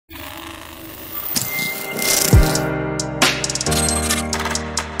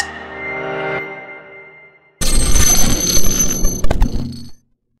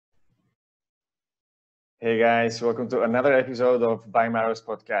Hey guys, welcome to another episode of By Maro's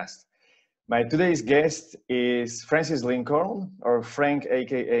podcast. My today's guest is Francis Lincoln, or Frank,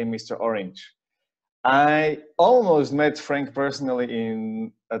 aka Mr. Orange. I almost met Frank personally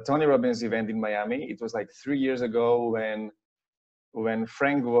in a Tony Robbins event in Miami. It was like 3 years ago when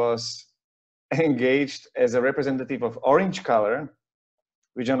Frank was engaged as a representative of orange color,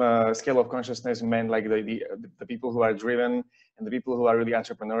 which on a scale of consciousness meant like the people who are driven and the people who are really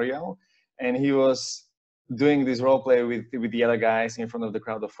entrepreneurial. And he was doing this role play with the other guys in front of the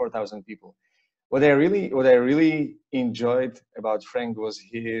crowd of 4,000 people. What I really enjoyed about Frank was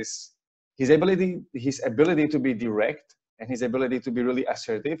his ability to be direct and his ability to be really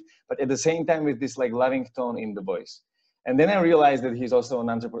assertive, but at the same time with this like loving tone in the voice. And then I realized that he's also an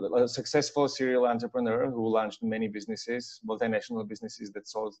entrepreneur, a successful serial entrepreneur who launched many businesses, multinational businesses that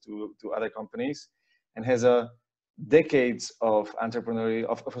sold to other companies, and has a decades of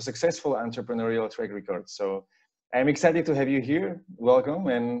a successful entrepreneurial track record. So I'm excited to have you here. Welcome,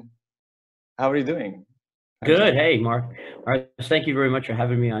 and how are you doing? Good. Hey, Mark. All right. Thank you very much for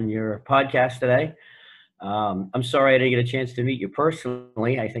having me on your podcast today. I'm sorry I didn't get a chance to meet you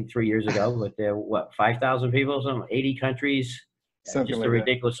personally. I think 3 years ago, but there were 5,000 people, some 80 countries, Something just like a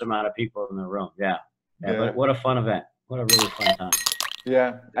ridiculous amount of people in the room. Yeah. But what a fun event! What a really fun time.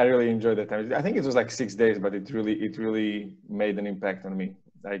 Yeah, I really enjoyed that time. I think it was like 6 days, but it really made an impact on me.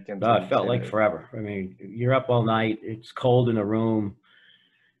 I can't. It felt like forever. I mean, you're up all night. It's cold in the room.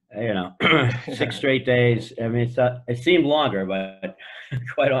 6 straight days. I mean, it seemed longer, but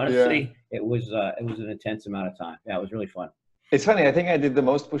quite honestly, it was an intense amount of time. Yeah, it was really fun. It's funny. I think I did the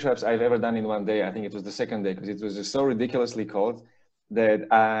most push-ups I've ever done in one day. I think it was the second day because it was just so ridiculously cold that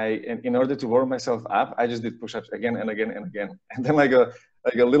in order to warm myself up, I just did push-ups again and again and again. And then I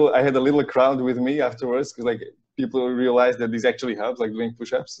had a little crowd with me afterwards because like people realized that this actually helps, like doing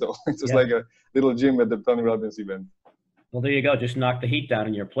push-ups. So it was like a little gym at the Tony Robbins event. Well, there you go. Just knock the heat down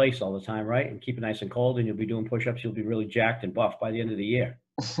in your place all the time, right? And keep it nice and cold, and you'll be doing push-ups. You'll be really jacked and buff by the end of the year.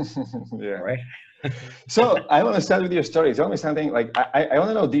 Yeah. All right. So I want to start with your story. Tell me something. Like I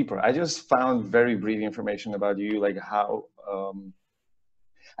want to know deeper. I just found very brief information about you, like how.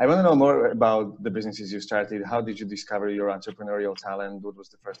 I want to know more about the businesses you started. How did you discover your entrepreneurial talent? What was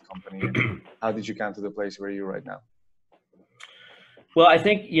the first company? And how did you come to the place where you're right now? Well, I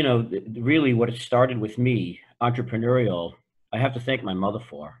think, really what it started with me, entrepreneurial, I have to thank my mother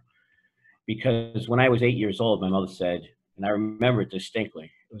for, because when I was 8 years old, my mother said, and I remember it distinctly,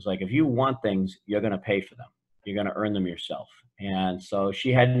 it was like, if you want things, you're going to pay for them. You're going to earn them yourself. And so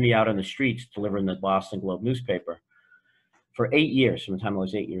she had me out on the streets delivering the Boston Globe newspaper for 8 years, from the time I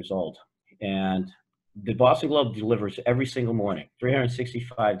was 8 years old. And the Boston Globe delivers every single morning,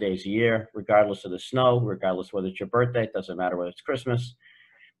 365 days a year, regardless of the snow, regardless whether it's your birthday, it doesn't matter whether it's Christmas,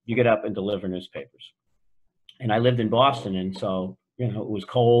 you get up and deliver newspapers. And I lived in Boston, and so, it was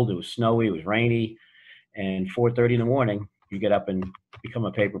cold, it was snowy, it was rainy, and 4:30 in the morning, you get up and become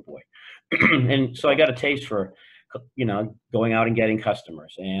a paper boy. And so I got a taste for, going out and getting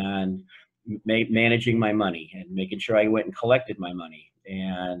customers and managing my money and making sure I went and collected my money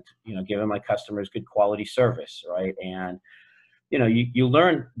and, giving my customers good quality service, right? And, you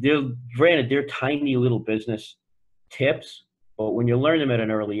learn, they're tiny little business tips, but when you learn them at an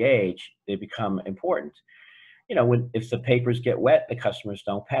early age, they become important. If the papers get wet, the customers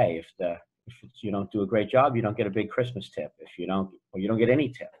don't pay. If you don't do a great job, you don't get a big Christmas tip. If you don't get any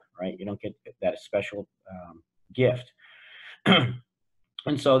tip, right? You don't get that special gift.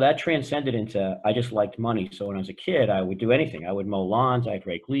 And so that transcended into, I just liked money. So when I was a kid, I would do anything. I would mow lawns, I'd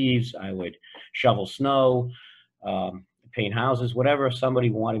rake leaves, I would shovel snow, paint houses, whatever somebody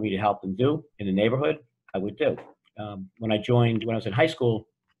wanted me to help them do in the neighborhood, I would do. When I was in high school,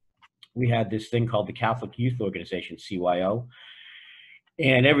 we had this thing called the Catholic Youth Organization, CYO.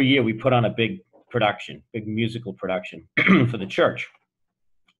 And every year we put on a big musical production for the church.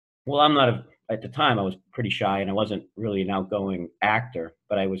 Well, at the time, I was pretty shy and I wasn't really an outgoing actor,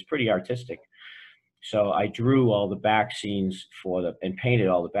 but I was pretty artistic. So I drew all the back scenes and painted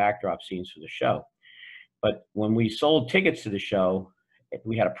all the backdrop scenes for the show. But when we sold tickets to the show,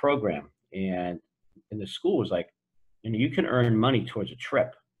 we had a program, and the school was like, you can earn money towards a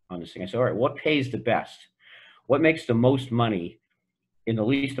trip on this thing. I said, all right, what pays the best? What makes the most money in the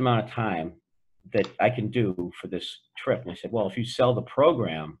least amount of time that I can do for this trip? And I said, well, if you sell the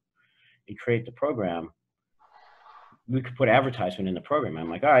program, and create the program, we could put advertisement in the program. I'm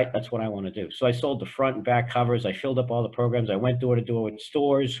like, all right, that's what I want to do. So I sold the front and back covers. I filled up all the programs. I went door to door in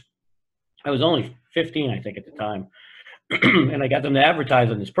stores. I was only 15, I think, at the time. And I got them to advertise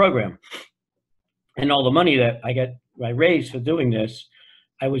on this program. And all the money that I raised for doing this,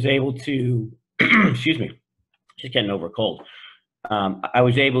 I was able to, excuse me, just getting over a cold. I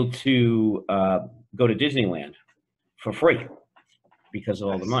was able to go to Disneyland for free because of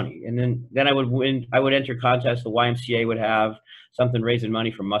all the money. And then I would win. I would enter contests. The YMCA would have something raising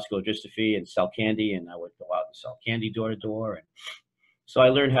money for muscular dystrophy and sell candy, and I would go out and sell candy door to door. And so I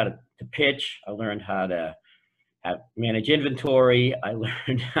learned how to pitch. I learned how to manage inventory. I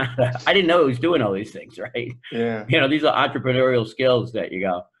learned how to, I didn't know I was doing all these things, right? Yeah. You know, these are entrepreneurial skills that you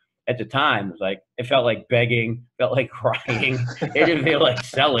go, at the time, it was like, it felt like begging, felt like crying. It didn't feel like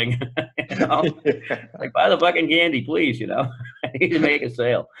selling, you know? Yeah. Like, buy the fucking candy, please, you know? I need to make a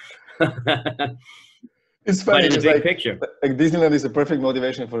sale. It's funny. But in the it's big like, picture. Like Disneyland is a perfect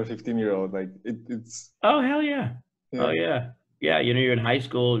motivation for a 15-year-old. Like it's. Oh, hell yeah. Yeah. Oh, yeah. Yeah, you know, you're in high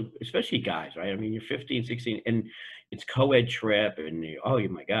school, especially guys, right? I mean, you're 15, 16, and it's co-ed trip, and oh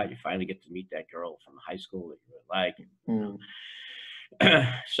my God, you finally get to meet that girl from high school that you really like. Mm.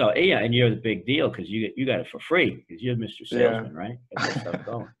 So yeah, and you're the big deal because you got it for free because you're Mr. Salesman, right? Get that stuff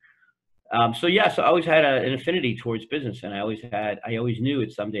going. So yeah, so I always had an affinity towards business, and I always knew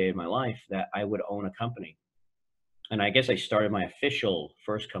it someday in my life that I would own a company. And I guess I started my official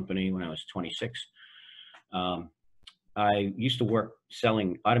first company when I was 26. I used to work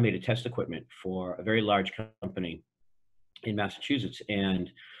selling automated test equipment for a very large company in Massachusetts, and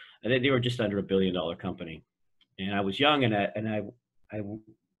they were just under $1 billion company. And I was young, and I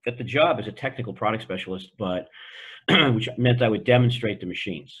got the job as a technical product specialist, but which meant I would demonstrate the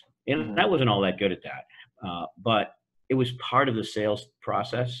machines. And I wasn't all that good at that, but it was part of the sales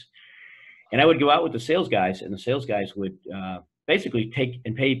process. And I would go out with the sales guys, and the sales guys would basically take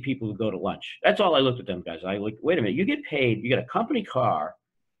and pay people to go to lunch. That's all I looked at them guys. I like, wait a minute, you get paid, you get a company car,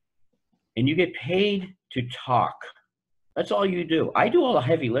 and you get paid to talk. That's all you do. I do all the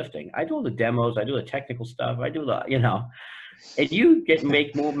heavy lifting. I do all the demos. I do the technical stuff. I do the, you know, and you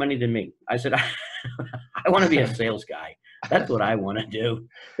make more money than me. I said, I want to be a sales guy. That's what I want to do.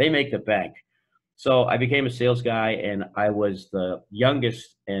 They make the bank. So I became a sales guy, and I was the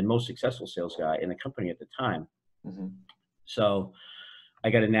youngest and most successful sales guy in the company at the time. Mm-hmm. So I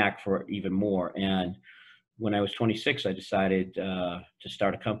got a knack for it even more. And when I was 26, I decided to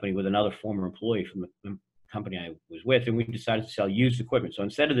start a company with another former employee from the company I was with, and we decided to sell used equipment. So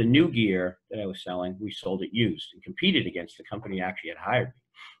instead of the new gear that I was selling, we sold it used and competed against the company that actually had hired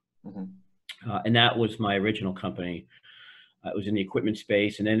me. Mm-hmm. And that was my original company. It was in the equipment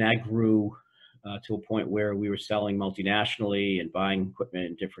space, and then that grew to a point where we were selling multinationally and buying equipment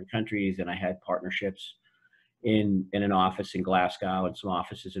in different countries, and I had partnerships in an office in Glasgow and some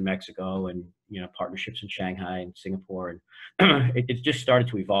offices in Mexico, and partnerships in Shanghai and Singapore, and it just started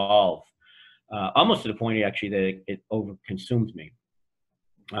to evolve. Almost to the point actually that it over-consumed me.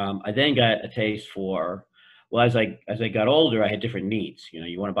 I then got a taste for, well, as I got older, I had different needs.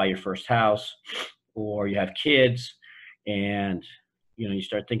 You want to buy your first house, or you have kids, and you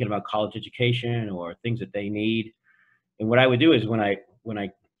start thinking about college education or things that they need. And what I would do is when I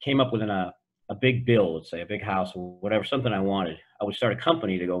came up with a big bill, let's say a big house or whatever, something I wanted, I would start a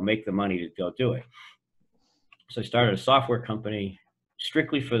company to go make the money to go do it. So I started a software company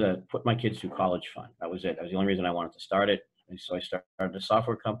strictly for put my kids through college fund. That was it. That was the only reason I wanted to start it. And so I started a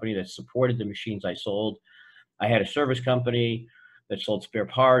software company that supported the machines I sold. I had a service company that sold spare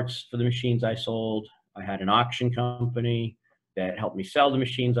parts for the machines I sold. I had an auction company that helped me sell the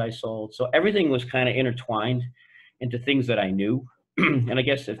machines I sold. So everything was kind of intertwined into things that I knew. And I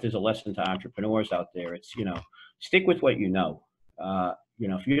guess if there's a lesson to entrepreneurs out there, it's, stick with what you know.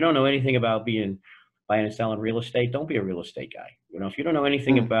 If you don't know anything about buying and selling real estate, don't be a real estate guy. If you don't know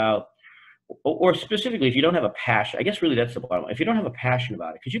anything about, or specifically, if you don't have a passion, I guess really that's the bottom line. If you don't have a passion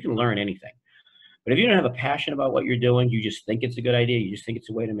about it, because you can learn anything. But if you don't have a passion about what you're doing, you just think it's a good idea, you just think it's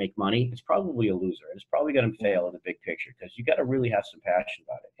a way to make money, it's probably a loser. It's probably going to fail in the big picture, because you got to really have some passion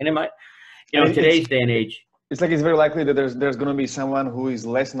about it. And it might, in today's day and age, it's like it's very likely that there's going to be someone who is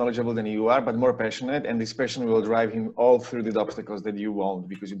less knowledgeable than you are, but more passionate, and this passion will drive him all through the obstacles that you won't,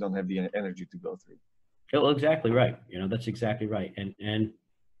 because you don't have the energy to go through. Well, exactly right. That's exactly right. And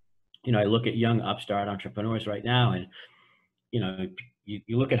I look at young upstart entrepreneurs right now, and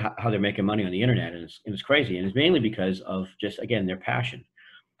you look at how they're making money on the internet, and it's crazy. And it's mainly because of just, again, their passion.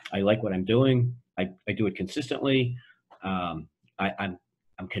 I like what I'm doing. I do it consistently. I'm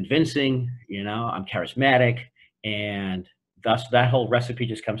convincing, I'm charismatic, and thus that whole recipe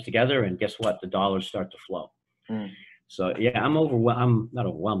just comes together, and guess what? The dollars start to flow. So yeah, I'm not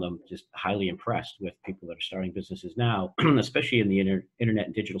overwhelmed. I'm just highly impressed with people that are starting businesses now, especially in the internet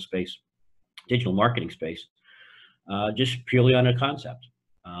and digital space, digital marketing space, just purely on a concept.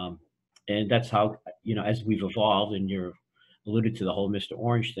 And that's how, as we've evolved, and you're alluded to the whole Mr.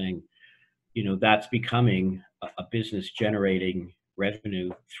 Orange thing, that's becoming a business generating revenue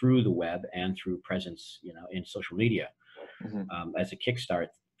through the web and through presence, in social media, as a kickstart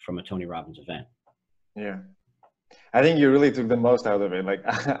from a Tony Robbins event. Yeah. I think you really took the most out of it. Like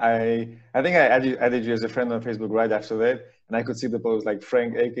I think I added you as a friend on Facebook right after that, and I could see the post like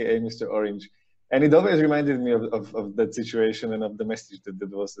Frank, aka Mr. Orange, and it always reminded me of that situation and of the message that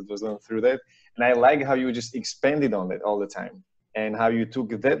was done through that. And I like how you just expanded on it all the time, and how you took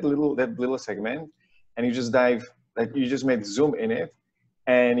that little segment, and you just you just made zoom in it,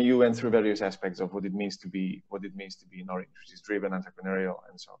 and you went through various aspects of what it means to be an Orange, which is driven, entrepreneurial,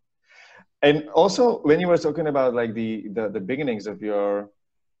 and so on. And also, when you were talking about like the beginnings of your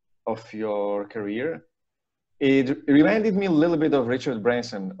career, it reminded me a little bit of Richard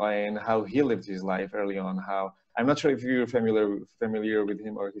Branson and how he lived his life early on. How, I'm not sure if you're familiar with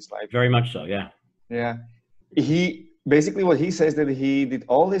him or his life. Very much so, yeah. Yeah, he basically, what he says, that he did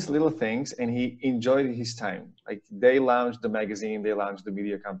all these little things and he enjoyed his time. Like they launched the magazine, they launched the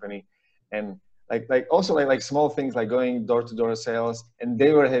media company, and like small things like going door-to-door sales, and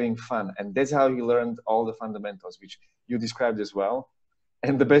they were having fun. And that's how he learned all the fundamentals, which you described as well.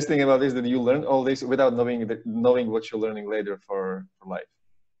 And the best thing about this is that you learned all this without knowing what you're learning later for life.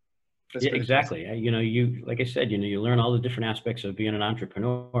 That's exactly. You, like I said, you learn all the different aspects of being an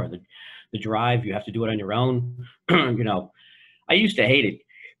entrepreneur, the drive, you have to do it on your own. I used to hate it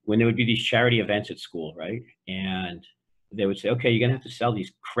when there would be these charity events at school, right? And they would say, okay, you're gonna have to sell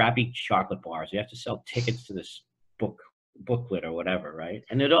these crappy chocolate bars. You have to sell tickets to this booklet or whatever, right?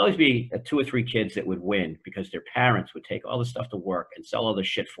 And there'd always be 2 or 3 kids that would win because their parents would take all the stuff to work and sell all the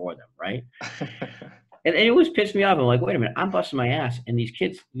shit for them, right? And it always pissed me off. I'm like, wait a minute, I'm busting my ass, and these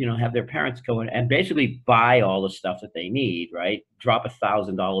kids, have their parents go in and basically buy all the stuff that they need, right? Drop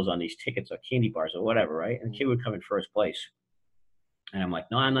 $1,000 on these tickets or candy bars or whatever, right? And the kid would come in first place. And I'm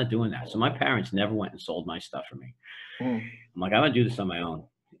like, no, I'm not doing that. So my parents never went and sold my stuff for me. I'm like, I'm gonna do this on my own.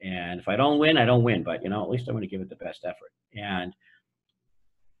 And if I don't win, I don't win. But at least I'm gonna give it the best effort. And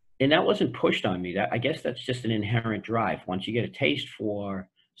that wasn't pushed on me. I guess that's just an inherent drive. Once you get a taste for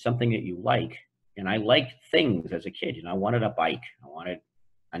something that you like, and I liked things as a kid. I wanted a bike. I wanted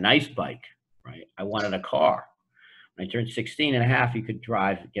a nice bike, right? I wanted a car. When I turned 16 and a half, you could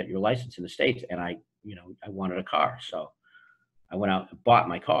get your license in the States. And I wanted a car. So I went out and bought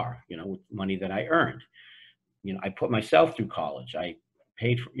my car, with money that I earned. I put myself through college. I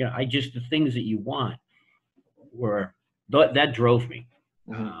paid for, the things that you want that drove me.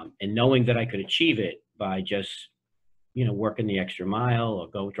 And knowing that I could achieve it by just, working the extra mile,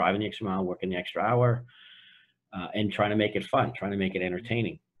 or driving the extra mile, working the extra hour, and trying to make it fun, trying to make it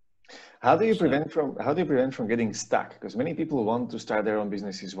entertaining. How do you prevent from getting stuck? Because many people want to start their own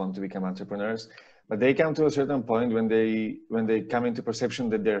businesses, want to become entrepreneurs, but they come to a certain point when they come into perception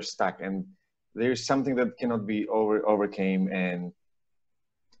that they're stuck, and there's something that cannot be overcame, and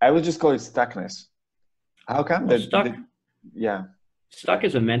I would just call it stuckness. How come yeah. Stuck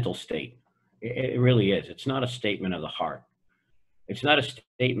is a mental state. It really is. It's not a statement of the heart. It's not a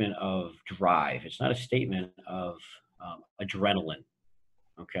statement of drive. It's not a statement of adrenaline.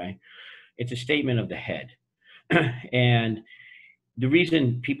 Okay. It's a statement of the head. And the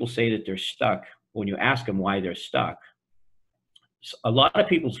reason people say that they're stuck, when you ask them why they're stuck, a lot of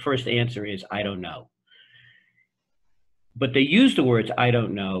people's first answer is, I don't know. But they use the words, I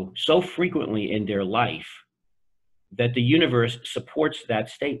don't know, so frequently in their life that the universe supports that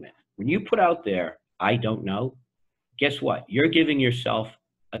statement. When you put out there, I don't know, guess what? You're giving yourself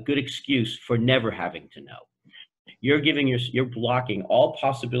a good excuse for never having to know. You're blocking all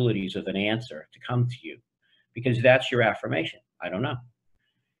possibilities of an answer to come to you, because that's your affirmation. I don't know.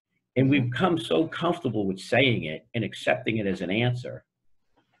 And we've become so comfortable with saying it and accepting it as an answer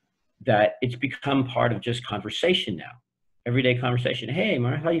that it's become part of just conversation now. Everyday conversation. Hey,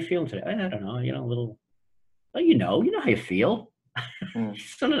 Mark, how you feeling today? I don't know, a little, well, you know how you feel.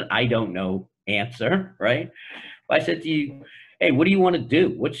 It's not an I don't know answer, right? If I said to you, hey, what do you want to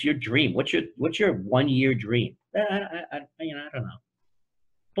do? What's your dream? What's your 1-year dream? I don't know.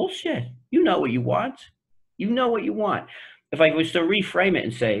 Bullshit. You know what you want. You know what you want. If I was to reframe it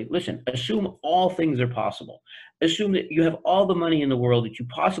and say, listen, assume all things are possible. Assume that you have all the money in the world that you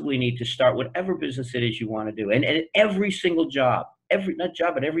possibly need to start whatever business it is you want to do. And every single job,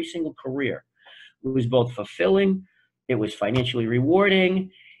 but every single career, it was both fulfilling, it was financially rewarding,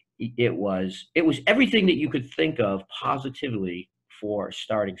 it was everything that you could think of positively for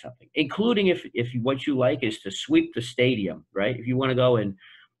starting something, including if what you like is to sweep the stadium, right? If you want to go and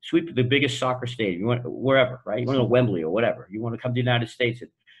sweep the biggest soccer stadium, you want wherever, right? You want to go to Wembley or whatever. You want to come to the United States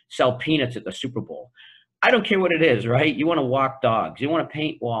and sell peanuts at the Super Bowl. I don't care what it is, right? You want to walk dogs, you want to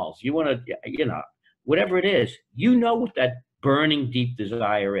paint walls, you want to, whatever it is, what that burning deep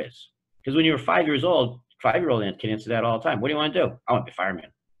desire is. Because when you're 5 years old, 5-year-old can answer that all the time. What do you want to do? I want to be a fireman.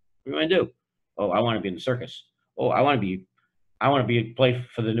 What do you want to do? Oh, I want to be in the circus. Oh, I want to play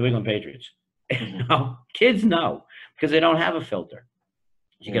for the New England Patriots. Kids know because they don't have a filter.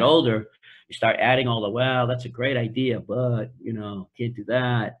 As you get older, you start adding all the, well, that's a great idea, but, can't do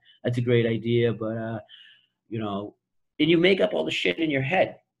that. That's a great idea, but, and you make up all the shit in your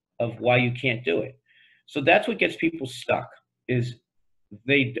head of why you can't do it. So that's what gets people stuck is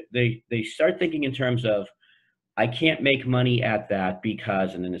they start thinking in terms of, I can't make money at that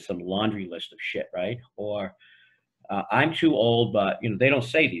because, and then there's some laundry list of shit, right? Or I'm too old, but they don't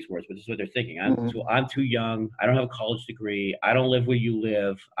say these words, but this is what they're thinking. I'm too young. I don't have a college degree. I don't live where you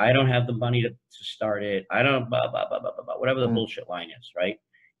live. I don't have the money to start it. I don't blah, blah, blah, blah, blah, blah, whatever the bullshit line is, right?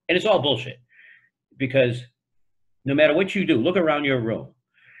 And it's all bullshit because no matter what you do, look around your room.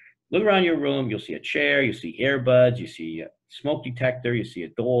 Look around your room. You'll see a chair. You see earbuds. You see a smoke detector. You see a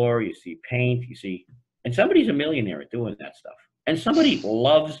door. You see paint. And somebody's a millionaire at doing that stuff. And somebody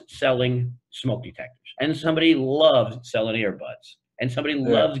loves selling smoke detectors. And somebody loves selling earbuds. And somebody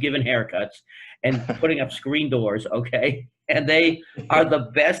loves giving haircuts and putting up screen doors, okay? And they are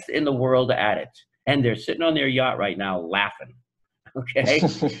the best in the world at it. And they're sitting on their yacht right now laughing, okay?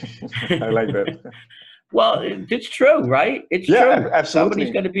 I like that. Well, it's true, right? It's true. Absolutely.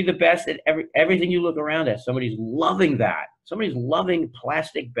 Somebody's going to be the best at everything you look around at. Somebody's loving that. Somebody's loving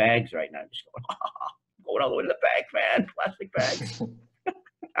plastic bags right now. Just going all the way to the bank, man. Plastic bags.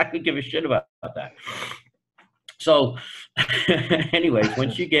 I could give a shit about that. So anyways,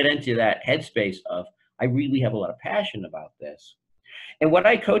 once you get into that headspace of, I really have a lot of passion about this. And what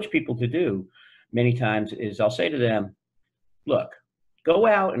I coach people to do many times is I'll say to them, look, go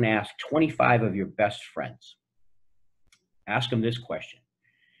out and ask 25 of your best friends. Ask them this question.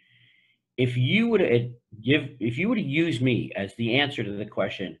 If you were to use me as the answer to the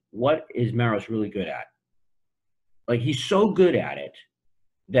question, what is Maros really good at? Like, he's so good at it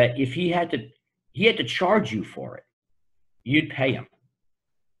that if he had to charge you for it, you'd pay him.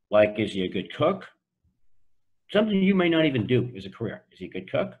 Like, is he a good cook? Something you may not even do as a career. Is he a good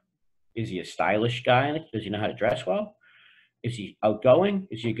cook? Is he a stylish guy? Does he know how to dress well? Is he outgoing?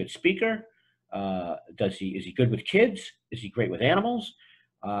 Is he a good speaker? Is he good with kids? Is he great with animals?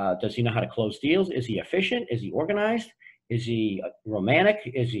 Does he know how to close deals? Is he efficient? Is he organized? Is he romantic?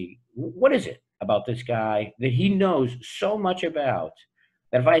 What is it about this guy that he knows so much about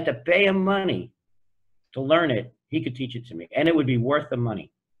that if I had to pay him money to learn it, he could teach it to me and it would be worth the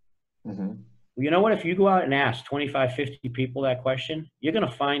money. Well, you know what? If you go out and ask 25, 50 people that question, you're going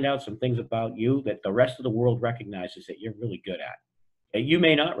to find out some things about you that the rest of the world recognizes that you're really good at, that you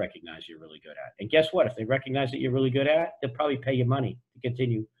may not recognize you're really good at. And guess what? If they recognize that you're really good at, they'll probably pay you money to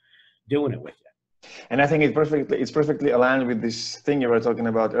continue doing it with you. And I think it's perfectly aligned with this thing you were talking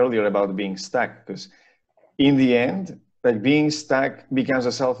about earlier about being stuck, because in the end, like, being stuck becomes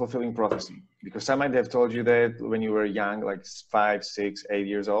a self-fulfilling prophecy, because somebody have told you that when you were young, like 5, 6, 8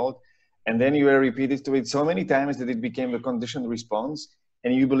 years old, and then you were repeated to it so many times that it became a conditioned response,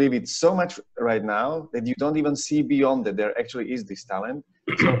 and you believe it so much right now that you don't even see beyond that there actually is this talent.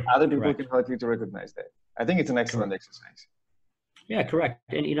 So other people can help you to recognize that. I think it's an excellent exercise. Yeah, correct.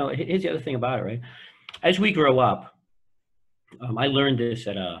 And here's the other thing about it, right? As we grow up, I learned this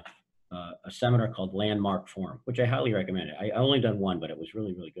at a seminar called Landmark Forum, which I highly recommend. I only done one, but it was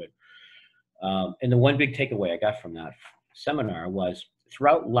really, really good. And the one big takeaway I got from that seminar was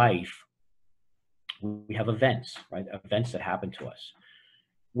throughout life, we have events, right? Events that happen to us.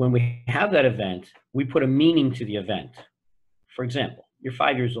 When we have that event, we put a meaning to the event. For example, you're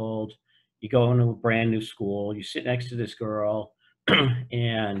 5 years old, you go into a brand new school, you sit next to this girl,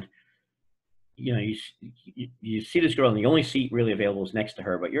 and you see this girl, and the only seat really available is next to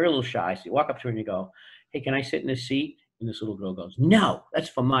her, but you're a little shy, so you walk up to her and you go, hey, can I sit in this seat? And this little girl goes, no, that's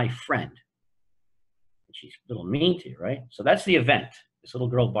for my friend. And she's a little mean to you, right? So that's the event. This little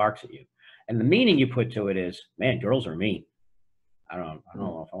girl barks at you. And the meaning you put to it is, man, girls are mean. I don't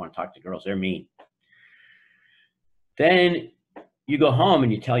know if I want to talk to girls. They're mean. Then you go home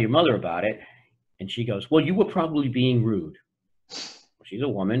and you tell your mother about it, and she goes, well, you were probably being rude. Well, she's a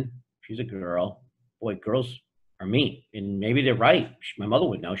woman. She's a girl. Boy, girls are mean. And maybe they're right. My mother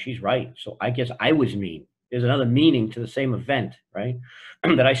would know. She's right. So I guess I was mean. There's another meaning to the same event, right?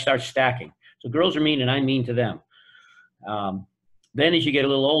 That I start stacking. So girls are mean and I'm mean to them. Then as you get a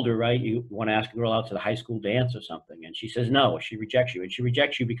little older, right, you want to ask a girl out to the high school dance or something, and she says no, she rejects you. And she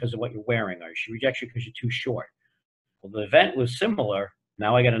rejects you because of what you're wearing, or she rejects you because you're too short. Well, the event was similar,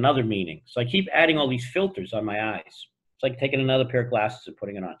 Now I got another meaning. So I keep adding all these filters on my eyes. It's like taking another pair of glasses and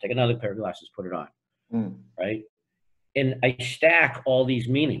putting it on. Take another pair of glasses, put it on. Right? And I stack all these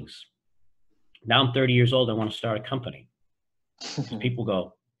meanings. Now I'm 30 years old. I want to start a company. People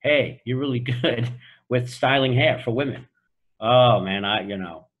go, hey, you're really good with styling hair for women. Oh man,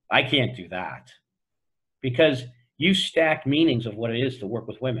 I can't do that, because you stack meanings of what it is to work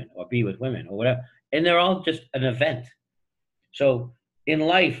with women or be with women or whatever. And they're all just an event. So in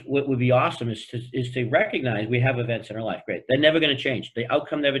life, what would be awesome is to recognize we have events in our life. Great. They're never going to change. The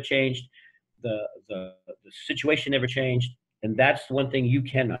outcome never changed. The situation never changed. And that's the one thing you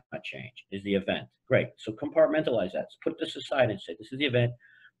cannot change is the event. Great. So compartmentalize that. Put this aside and say, this is the event,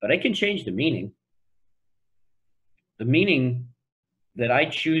 but I can change the meaning. The meaning that I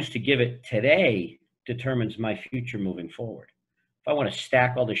choose to give it today determines my future moving forward. If I want to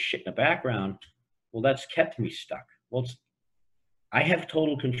stack all this shit in the background, well, that's kept me stuck. Well, I have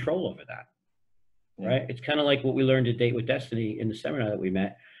total control over that, right? It's kind of like what we learned at Date with Destiny in the seminar that we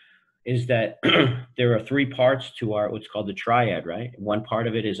met, is that there are 3 parts to our, what's called the triad, right? One part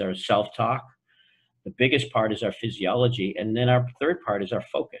of it is our self-talk. The biggest part is our physiology. And then our third part is our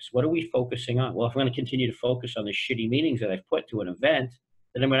focus. What are we focusing on? Well, if I'm going to continue to focus on the shitty meanings that I've put to an event,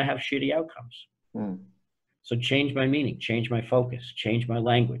 then I'm going to have shitty outcomes. So change my meaning, change my focus, change my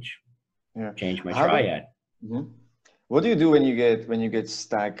language, change my triad. What do you do when you get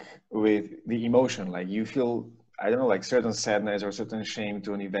stuck with the emotion? Like you feel, I don't know, like certain sadness or certain shame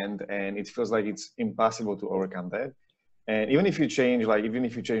to an event, and it feels like it's impossible to overcome that. And even if you change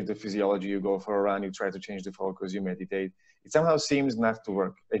the physiology, you go for a run, you try to change the focus, you meditate, it somehow seems not to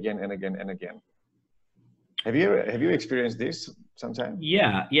work again and again and again. Have you experienced this sometime?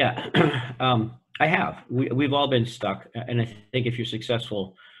 Yeah. I have. We've all been stuck. And I think if you're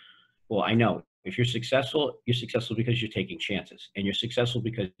successful, well, I know if you're successful because you're taking chances, and you're successful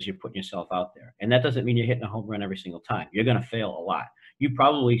because you're putting yourself out there. And that doesn't mean you're hitting a home run every single time. You're going to fail a lot.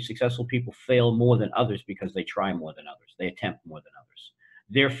 Successful people fail more than others because they try more than others. They attempt more than others.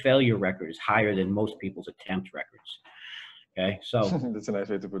 Their failure record is higher than most people's attempt records. Okay. So that's a nice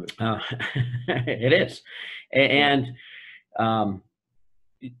way to put it. It is. And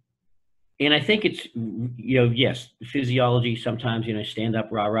I think it's, yes, physiology sometimes, stand up,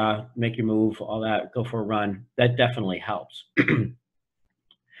 rah, rah, make your move, all that, go for a run. That definitely helps. And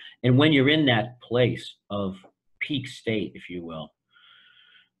when you're in that place of peak state, if you will,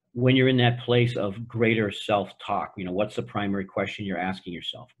 when you're in that place of greater self-talk, what's the primary question you're asking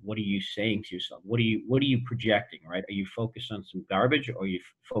yourself? What are you saying to yourself? What are you projecting, right? Are you focused on some garbage, or are you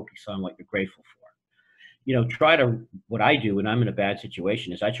focused on what you're grateful for? What I do when I'm in a bad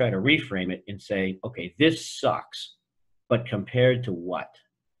situation is I try to reframe it and say, okay, this sucks, but compared to what?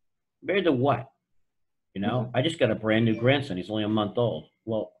 Compared to what? I just got a brand new grandson. He's only a month old.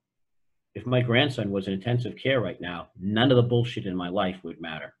 Well, if my grandson was in intensive care right now, none of the bullshit in my life would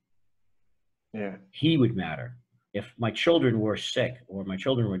matter. Yeah. He would matter. If my children were sick, or my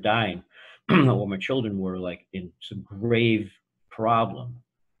children were dying, or my children were like in some grave problem,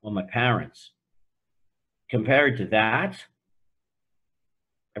 or my parents, compared to that,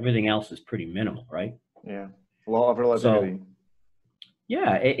 everything else is pretty minimal, right? Yeah. Law of relativity.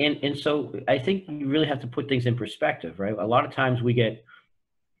 Yeah. And so I think you really have to put things in perspective, right? A lot of times we get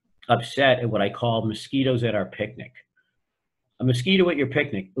upset at what I call mosquitoes at our picnic. A mosquito at your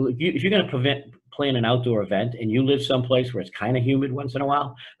picnic, if you're going to plan an outdoor event and you live someplace where it's kind of humid once in a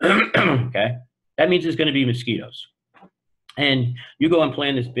while, okay, that means there's going to be mosquitoes. And you go and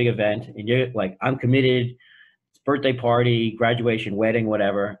plan this big event, and you're like, I'm committed, it's birthday party, graduation, wedding,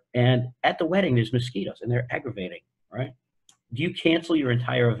 whatever. And at the wedding, there's mosquitoes, and they're aggravating, right? Do you cancel your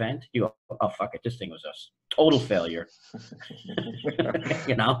entire event? You go, oh, fuck it, this thing was a total failure.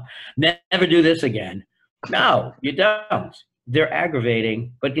 Never do this again. No, you don't. They're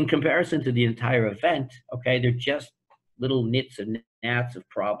aggravating, but in comparison to the entire event, okay, they're just little nits and gnats of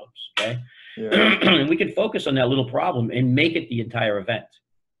problems, okay? Yeah. And we can focus on that little problem and make it the entire event.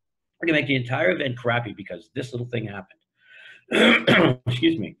 We're gonna make the entire event crappy because this little thing happened.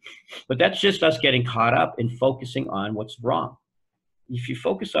 Excuse me. But that's just us getting caught up in focusing on what's wrong. If you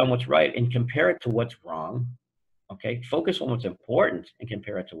focus on what's right and compare it to what's wrong, okay, focus on what's important and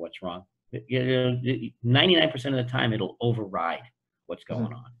compare it to what's wrong, 99% of the time it'll override what's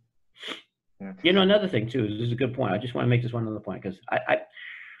going on. Yeah. Another thing too, this is a good point. I just want to make this one other point, because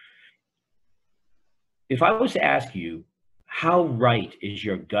if I was to ask you, how right is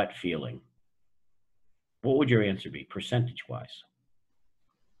your gut feeling? What would your answer be, percentage-wise?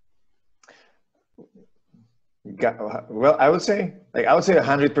 Well, I would say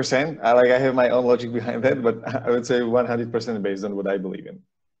 100%. I have my own logic behind that, but I would say 100% based on what I believe in.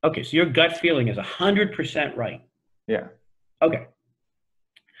 Okay, so your gut feeling is 100% right. Yeah. Okay.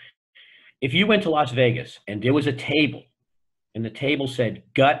 If you went to Las Vegas and there was a table and the table said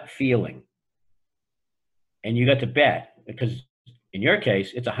gut feeling and you got to bet, because in your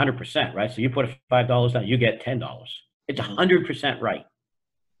case, it's 100%, right? So you put $5 down, you get $10. It's 100% right.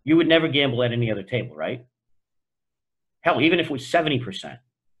 You would never gamble at any other table, right? Hell, even if it was 70%.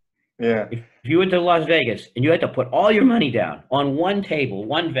 Yeah. If you went to Las Vegas and you had to put all your money down on one table,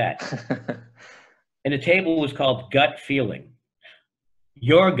 one bet, and the table was called gut feeling,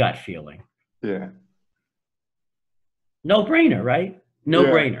 your gut feeling. Yeah. No brainer, right? No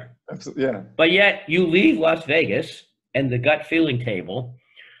brainer. Absolutely. Yeah. But yet you leave Las Vegas and the gut feeling table,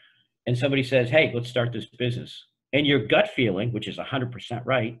 and somebody says, hey, let's start this business. And your gut feeling, which is 100%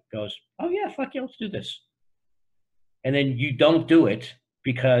 right, goes, oh yeah, fuck yeah, let's do this. And then you don't do it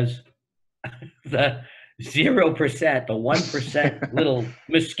because the 0%, the 1% little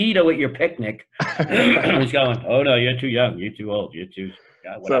mosquito at your picnic is going, oh no, you're too young, you're too old, you're too,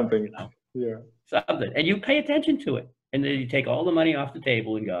 whatever, Something. you know? Yeah. Something. And you pay attention to it. And then you take all the money off the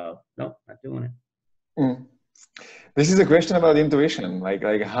table and go, nope, not doing it. Mm. This is a question about intuition. Like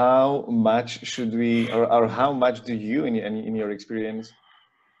how much should we, or how much do you, in your experience,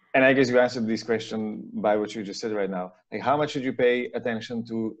 and I guess you answered this question by what you just said right now, like how much should you pay attention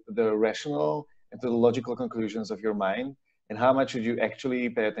to the rational and to the logical conclusions of your mind, and how much should you actually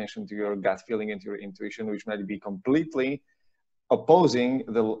pay attention to your gut feeling and to your intuition, which might be completely opposing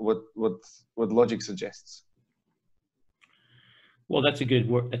what logic suggests? Well, that's a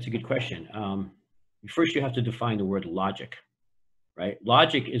good question. First, you have to define the word logic, right?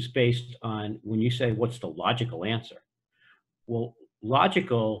 Logic is based on, when you say, what's the logical answer? Well,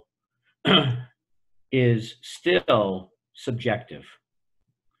 logical is still subjective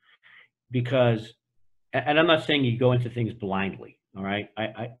because, and I'm not saying you go into things blindly, all right?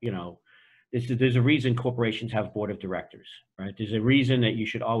 There's a reason corporations have board of directors, right? There's a reason that you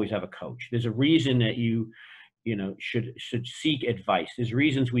should always have a coach. There's a reason that you should seek advice. There's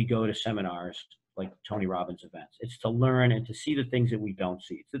reasons we go to seminars like Tony Robbins events. It's to learn and to see the things that we don't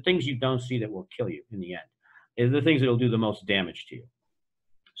see. It's the things you don't see that will kill you in the end. It's the things that will do the most damage to you.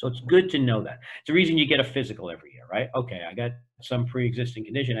 So it's good to know that. It's the reason you get a physical every year, right? Okay, I got some pre-existing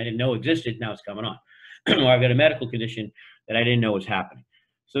condition I didn't know existed, now it's coming on. Or I've got a medical condition that I didn't know was happening.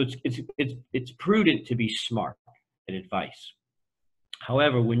 So it's prudent to be smart in advice.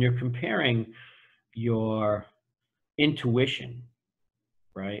 However, when you're comparing your intuition,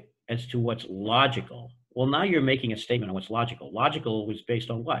 right, as to what's logical, well, now you're making a statement on what's logical. Logical was based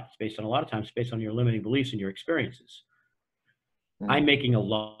on what? It's based on, a lot of times, based on your limiting beliefs and your experiences. Mm-hmm. I'm making a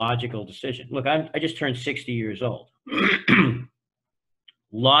logical decision. Look, I just turned 60 years old.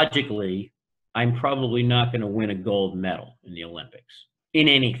 Logically, I'm probably not going to win a gold medal in the Olympics, in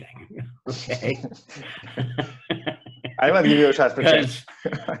anything, okay? I might give you a shot for chance.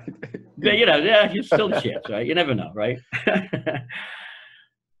 You still a chance, right? You never know, right?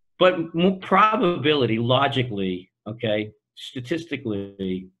 But probability, logically, okay,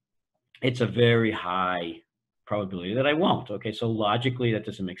 statistically, it's a very high probability that I won't. Okay, so logically, that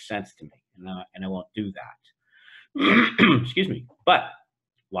doesn't make sense to me, and I won't do that. Excuse me. But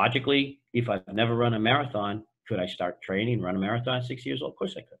logically, if I've never run a marathon, could I start training and run a marathon at 6 years old? Of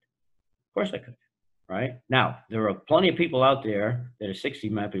course I could. Of course I could. Right? Now, there are plenty of people out there that are 60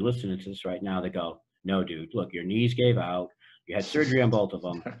 might be listening to this right now that go, no, dude, look, your knees gave out. You had surgery on both of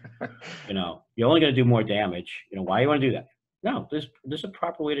them. You're only going to do more damage. Why do you want to do that? No, there's a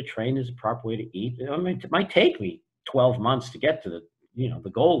proper way to train. There's a proper way to eat. I mean, it might take me 12 months to get to the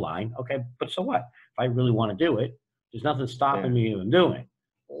goal line. Okay, but so what? If I really want to do it, there's nothing stopping me from doing it.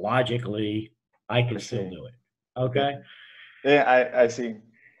 Logically, I can still do it. Okay? Yeah, I see.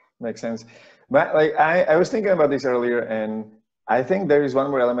 Makes sense. But I was thinking about this earlier, and I think there is one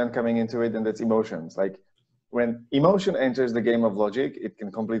more element coming into it, and that's emotions. Like when emotion enters the game of logic, it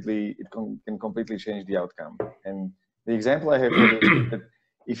can completely change the outcome. And the example I have for this is that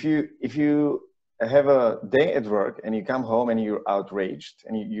if you have a day at work and you come home and you're outraged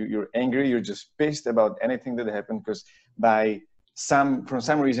and you're angry, you're just pissed about anything that happened because for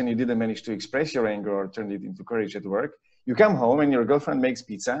some reason you didn't manage to express your anger or turn it into courage at work. You come home and your girlfriend makes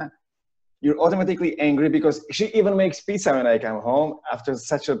pizza. You're automatically angry because she even makes pizza when I come home after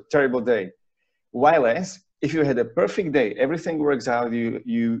such a terrible day. While if you had a perfect day, everything works out, you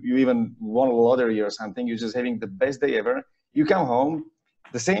even won a lottery or something, you're just having the best day ever. You come home,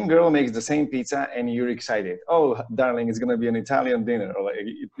 the same girl makes the same pizza and you're excited. Oh, darling, it's going to be an Italian dinner or like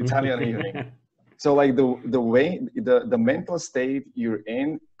Italian evening. So like the way, the mental state you're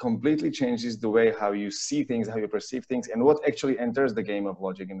in completely changes the way how you see things, how you perceive things, and what actually enters the game of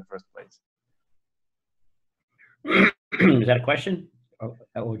logic in the first place. Is that a question?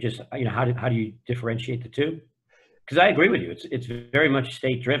 Or just, you know, how do you differentiate the two? Because I agree with you. It's very much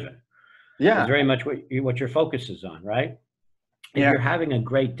state driven. Yeah. It's very much what your focus is on, right? If Yeah. you're having a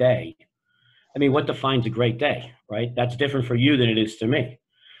great day, I mean, what defines a great day, right? That's different for you than it is to me.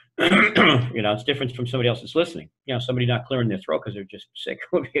 You know, it's different from somebody else that's listening. You know, somebody not clearing their throat because they're just sick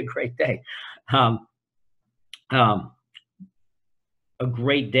would be a great day. A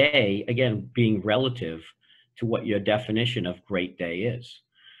great day, again, being relative to what your definition of great day is.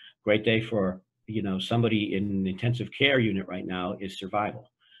 Great day for, you know, somebody in an intensive care unit right now is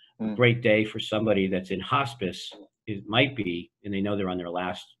survival. A great day for somebody that's in hospice, it might be, and they know they're on their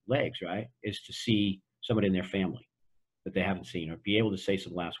last legs, right, is to see somebody in their family that they haven't seen, or be able to say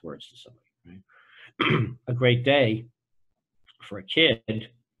some last words to somebody, right? A great day for a kid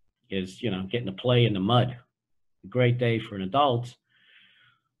is, you know, getting to play in the mud. A great day for an adult,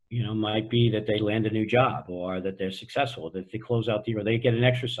 you know, might be that they land a new job, or that they're successful, that they close out the year, or they get an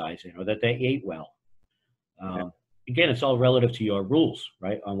exercise in, or that they ate well. Again, it's all relative to your rules,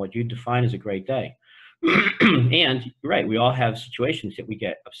 right, on what you define as a great day. And you're right, we all have situations that we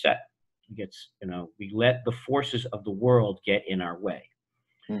get upset. You know, we let the forces of the world get in our way.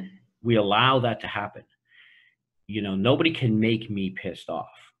 We allow that to happen. You know, nobody can make me pissed off.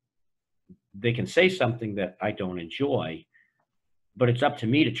 They can say something that I don't enjoy, but it's up to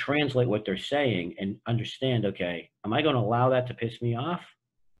me to translate what they're saying and understand, okay, am I going to allow that to piss me off?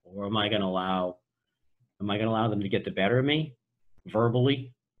 Or am I going to allow them to get the better of me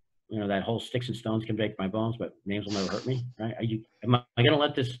verbally? You know, that whole sticks and stones can break my bones, but names will never hurt me, right? Am I going to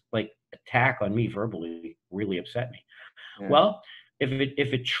let this like attack on me verbally really upset me? Yeah. Well, if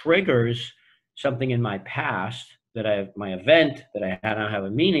it triggers something in my past that my event that I now have a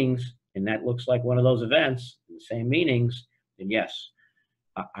meanings, and that looks like one of those events, the same meanings, then yes,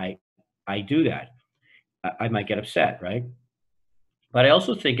 I do that. I might get upset, right? But I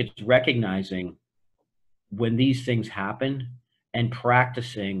also think it's recognizing when these things happen and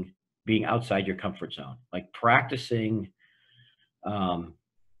practicing being outside your comfort zone, like practicing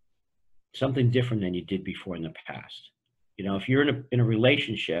something different than you did before in the past. You know, if you're in a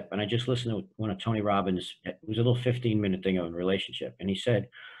relationship, and I just listened to one of Tony Robbins, it was a little 15-minute thing on relationship. And he said,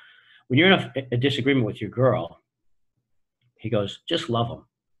 when you're in a disagreement with your girl, he goes, just love them.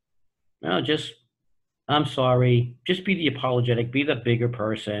 No, just, I'm sorry. Just be the apologetic, be the bigger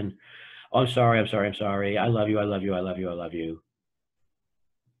person. Oh, I'm sorry. I love you. I love you. I love you. I love you.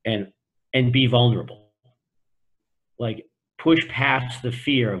 And be vulnerable. Like push past the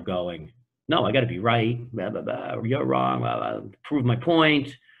fear of going, no, I got to be right. Blah, blah, blah. You're wrong. Blah, blah. Prove my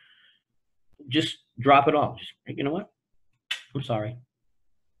point. Just drop it all. Just, you know what? I'm sorry.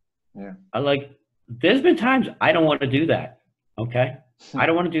 Yeah. There's been times I don't want to do that. Okay. I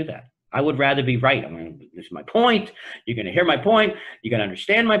don't want to do that. I would rather be right. This is my point. You're going to hear my point. You're going to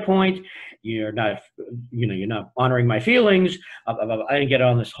understand my point. You're not honoring my feelings. I didn't get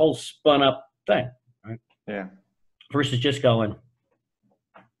on this whole spun up thing. Right? Yeah. Versus just going,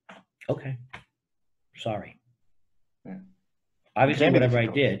 okay, sorry. Yeah. Obviously, whatever I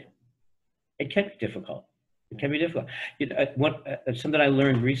did, it can be difficult. It can be difficult. Something I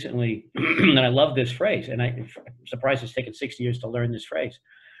learned recently, and I love this phrase, and I'm surprised it's taken 60 years to learn this phrase,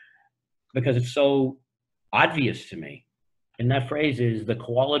 because it's so obvious to me. And that phrase is the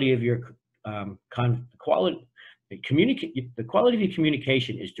quality of your the quality of your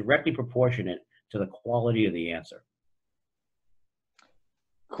communication is directly proportionate to the quality of the answer.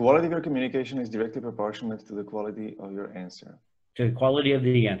 Quality of your communication is directly proportionate to the quality of your answer. To the quality of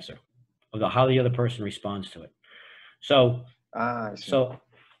the answer, of how the other person responds to it. So,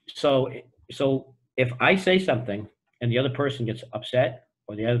 so if I say something and the other person gets upset,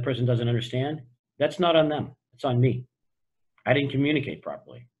 or the other person doesn't understand, that's not on them. It's on me. I didn't communicate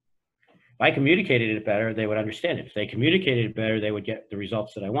properly. If I communicated it better, they would understand it. If they communicated it better, they would get the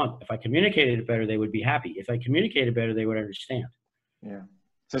results that I want. If I communicated it better, they would be happy. If I communicated better, they would understand. Yeah.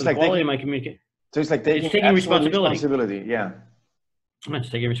 So it's like taking responsibility. Yeah. It's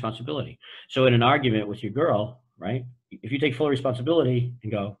taking responsibility. So in an argument with your girl, right? If you take full responsibility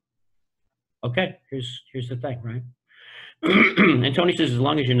and go, okay, here's the thing, right? And Tony says, as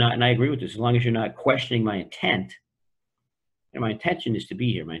long as you're not, and I agree with this, as long as you're not questioning my intent, and my intention is to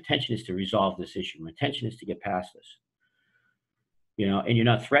be here. My intention is to resolve this issue. My intention is to get past this. You know, and you're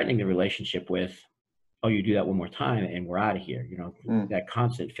not threatening the relationship with, oh, you do that one more time and we're out of here. You know, that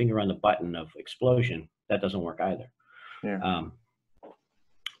constant finger on the button of explosion, that doesn't work either. Yeah.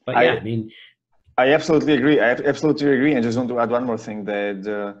 But yeah, I mean, I absolutely agree. I absolutely agree. I just want to add one more thing that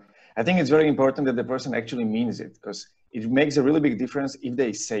I think it's very important that the person actually means it, because it makes a really big difference if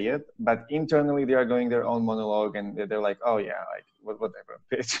they say it, but internally they are going their own monologue and they're like, oh yeah, like whatever,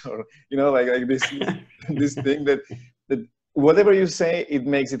 bitch, or like this thing that whatever you say, it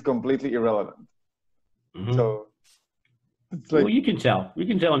makes it completely irrelevant. Mm-hmm. So it's like, well, you can tell. You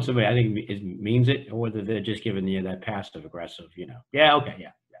can tell when somebody, I think, it means it, or whether they're just giving you that passive aggressive, yeah, okay,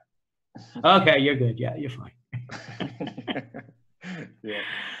 yeah. Okay, you're good. Yeah, you're fine. yeah.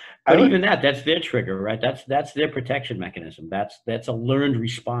 But even that's their trigger, right? That's their protection mechanism. That's a learned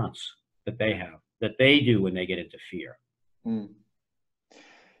response that they have, that they do when they get into fear.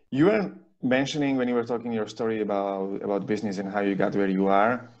 You were mentioning when you were talking your story about business and how you got where you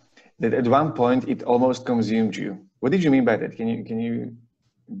are, that at one point it almost consumed you. What did you mean by that? Can you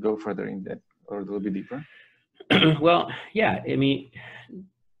go further in that, or a little bit deeper? Well, yeah. I mean,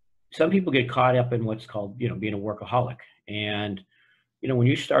 some people get caught up in what's called, being a workaholic. And, when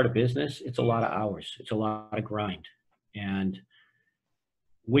you start a business, it's a lot of hours. It's a lot of grind. And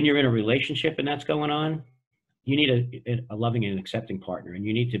when you're in a relationship and that's going on, you need a loving and accepting partner. And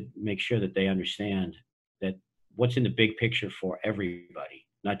you need to make sure that they understand that what's in the big picture for everybody,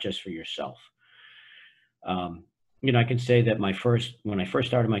 not just for yourself. I can say that when I first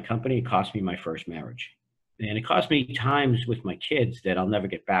started my company, it cost me my first marriage. And it cost me times with my kids that I'll never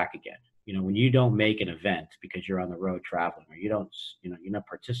get back again. When you don't make an event because you're on the road traveling, or you're not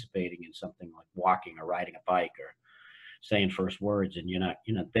participating in something like walking or riding a bike or saying first words, and you're not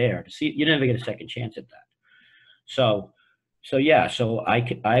there to see, you never get a second chance at that. So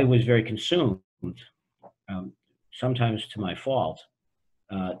I was very consumed, sometimes to my fault,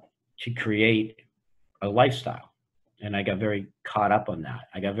 to create a lifestyle. And I got very caught up on that.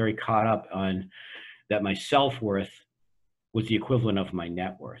 I got very caught up on that my self-worth was the equivalent of my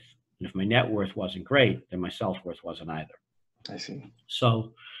net worth. And if my net worth wasn't great, then my self-worth wasn't either. I see.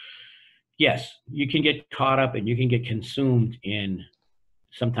 So yes, you can get caught up and you can get consumed in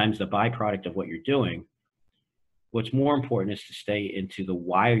sometimes the byproduct of what you're doing. What's more important is to stay into the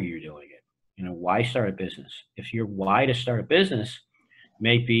why you're doing it. Why start a business? If your why to start a business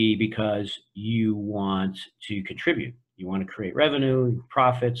may be because you want to contribute, you want to create revenue,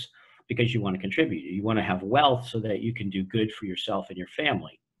 profits, because you want to contribute. You want to have wealth so that you can do good for yourself and your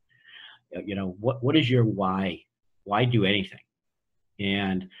family. What is your why? Why do anything?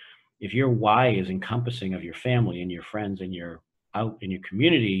 And if your why is encompassing of your family and your friends and your out in your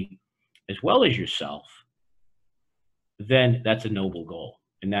community, as well as yourself, then that's a noble goal.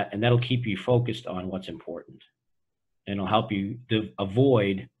 And that'll keep you focused on what's important. And it'll help you to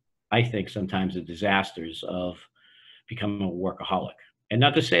avoid, I think, sometimes the disasters of becoming a workaholic. And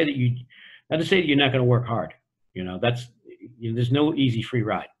not to say that you're not going to work hard. There's no easy free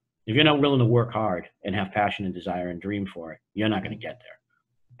ride. If you're not willing to work hard and have passion and desire and dream for it, you're not going to get there.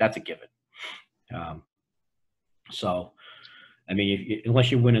 That's a given.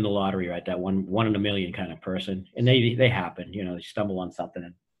 Unless you're winning the lottery, right? That one in a million kind of person, and they happen. They stumble on something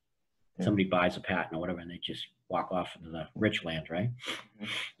and somebody buys a patent or whatever, and they just walk off into the rich land, right?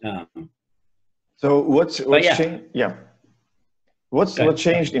 So what's changed? Yeah. What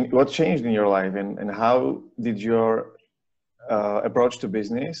changed in your life, and how did your approach to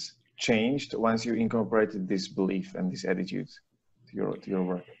business changed once you incorporated this belief and this attitude to your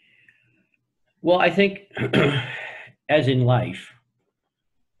work? Well, I think as in life,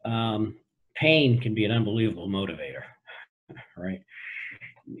 pain can be an unbelievable motivator, right?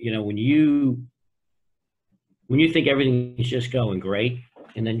 When you think everything is just going great,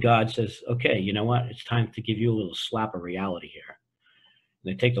 and then God says, okay, you know what? It's time to give you a little slap of reality here.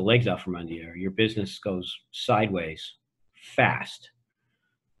 And they take the legs out from under you. Your business goes sideways fast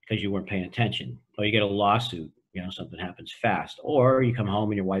because you weren't paying attention, or you get a lawsuit, something happens fast, or you come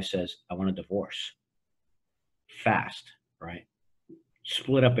home and your wife says, I want a divorce. Fast, right?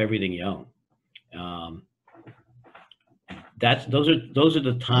 Split up everything you own. Those are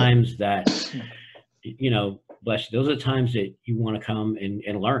the times that, bless you, those are the times that you want to come and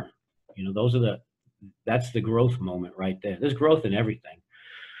learn. That's the growth moment right there. There's growth in everything.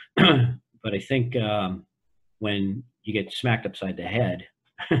 But I think when you get smacked upside the head,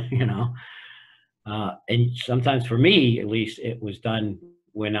 and sometimes for me, at least, it was done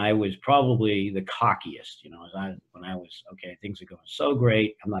when I was probably the cockiest, when I was, okay, things are going so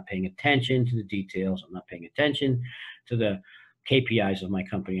great. I'm not paying attention to the details. I'm not paying attention to the KPIs of my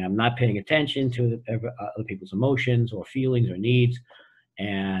company. I'm not paying attention to other people's emotions or feelings or needs.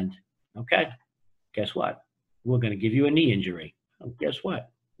 And okay, guess what? We're going to give you a knee injury. Oh, guess what?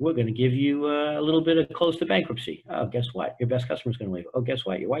 We're going to give you a little bit of close to bankruptcy. Oh, guess what? Your best customer's going to leave. Oh, guess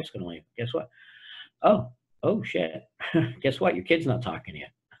what? Your wife's going to leave. Guess what? oh shit. Guess what? Your kid's not talking to you.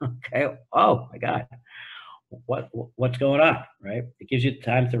 Okay. Oh my God. What's going on, right? It gives you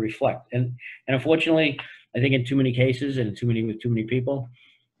time to reflect. And unfortunately, I think in too many cases and with too many people,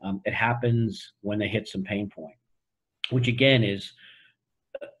 it happens when they hit some pain point, which again is,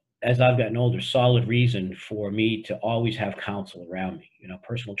 as I've gotten older, solid reason for me to always have counsel around me,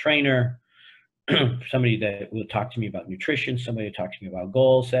 personal trainer, somebody that will talk to me about nutrition, somebody to talk to me about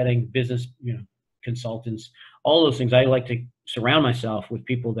goal setting, business, consultants, all those things. I like to surround myself with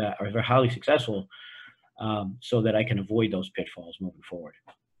people that are very highly successful, so that I can avoid those pitfalls moving forward.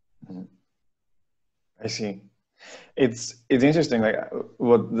 I see. It's interesting. Like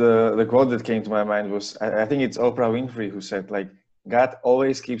what the quote that came to my mind was, I think it's Oprah Winfrey who said, like, God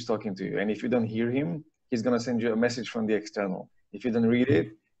always keeps talking to you, and if you don't hear him, he's gonna send you a message from the external. If you don't read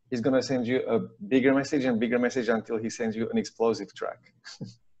it, he's gonna send you a bigger message and bigger message until he sends you an explosive track.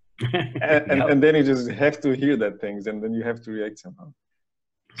 and then you just have to hear that things, and then you have to react somehow.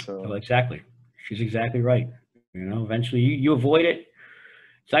 So well, exactly. She's exactly right. Eventually you avoid it.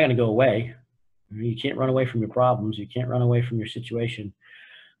 It's not going to go away. You can't run away from your problems. You can't run away from your situation,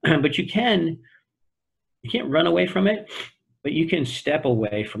 but you can't run away from it, but you can step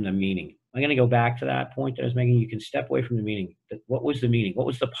away from the meaning. I'm going to go back to that point that I was making. You can step away from the meaning. What was the meaning? What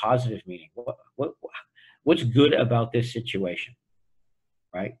was the positive meaning? What's good about this situation?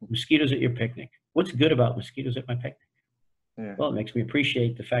 Right? Mosquitoes at your picnic. What's good about mosquitoes at my picnic? Yeah. Well, it makes me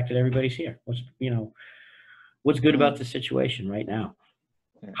appreciate the fact that everybody's here. What's good about the situation right now?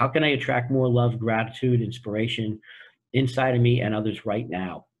 Yeah. How can I attract more love, gratitude, inspiration inside of me and others right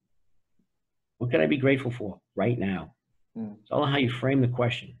now? What can I be grateful for right now? It's all how you frame the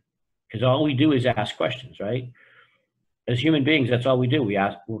question, because all we do is ask questions, right? As human beings, that's all we do.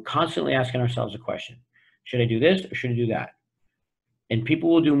 We're constantly asking ourselves a question. Should I do this or should I do that? And people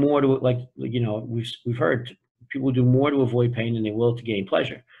will do more to, like, we've heard, people will do more to avoid pain than they will to gain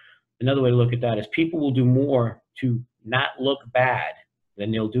pleasure. Another way to look at that is people will do more to not look bad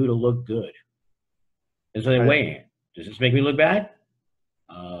than they'll do to look good. And so they're waiting. Does this make me look bad?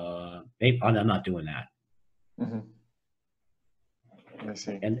 Maybe I'm not doing that. Mm-hmm. I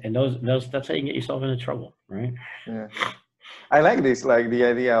see. And that's how you get yourself into trouble, right? Yeah. I like this, like the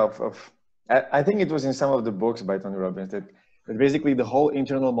idea of I think it was in some of the books by Tony Robbins that basically the whole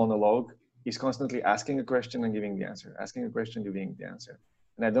internal monologue is constantly asking a question and giving the answer, asking a question, giving the answer.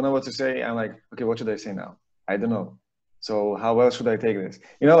 And I don't know what to say. I'm like, okay, what should I say now? I don't know. So how else should I take this?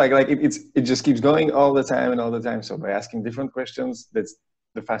 It just keeps going all the time and all the time. So by asking different questions, that's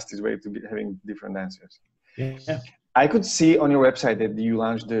the fastest way to be having different answers. Yeah. I could see on your website that you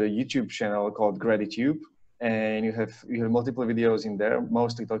launched a YouTube channel called Gratitude, and you have multiple videos in there,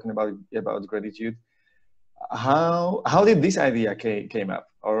 mostly talking about gratitude. How did this idea came up,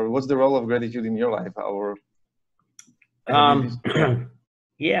 or what's the role of gratitude in your life? Or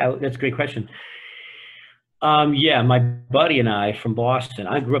yeah, that's a great question. Yeah, my buddy and I from Boston.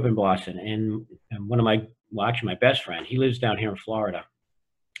 I grew up in Boston, and one of my best friend, he lives down here in Florida,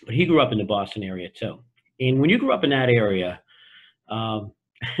 but he grew up in the Boston area too. And when you grew up in that area,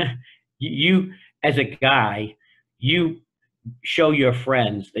 you as a guy, you show your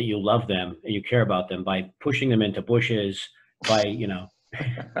friends that you love them and you care about them by pushing them into bushes, by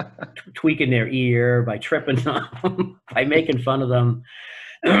tweaking their ear, by tripping them, by making fun of them.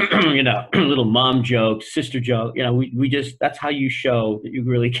 Little mom jokes, sister joke. We just, that's how you show that you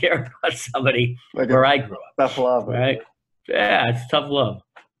really care about somebody. Like where I grew up. Tough love, right? Yeah, it's tough love.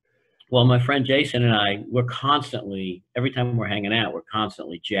 Well, my friend Jason and I, we're constantly, every time we're hanging out, we're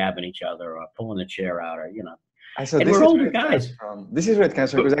constantly jabbing each other or pulling the chair out, or and we're older guys. This is where it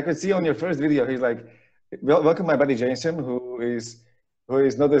comes from, because I could see on your first video, he's like, "Welcome, my buddy Jason, who is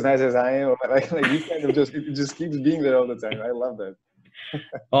not as nice as I am." Or like you kind of it just keeps being there all the time. I love that.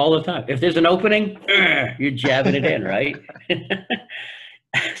 All the time. If there's an opening, you're jabbing it in, right?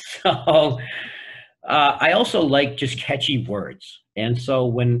 So I also like just catchy words. And so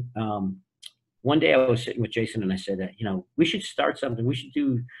when one day I was sitting with Jason and I said that, we should start something. We should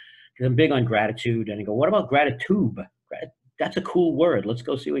do, because I'm big on gratitude. And I go, what about gratitude? That's a cool word. Let's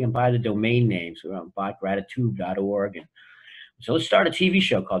go see if we can buy the domain name. So we're on buygratitude.org. And so let's start a TV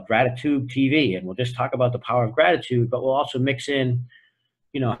show called Gratitude TV. And we'll just talk about the power of gratitude, but we'll also mix in,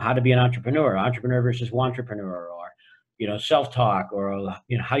 how to be an entrepreneur versus wantrepreneur, or, self-talk, or,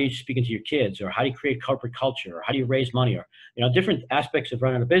 how you speaking to your kids, or how do you create corporate culture, or how do you raise money, or, different aspects of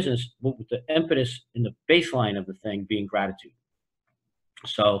running a business, with the impetus in the baseline of the thing being gratitude.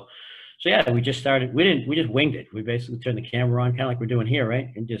 So yeah, we just started, we just winged it. We basically turned the camera on, kind of like we're doing here, right?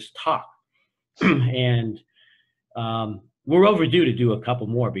 And just talk. And we're overdue to do a couple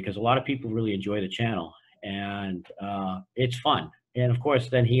more because a lot of people really enjoy the channel, and it's fun. And of course,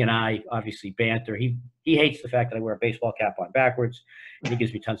 then he and I obviously banter. He hates the fact that I wear a baseball cap on backwards, and he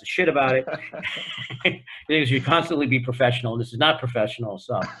gives me tons of shit about it. He thinks you constantly be professional. This is not professional,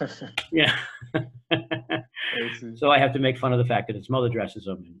 so yeah. So I have to make fun of the fact that his mother dresses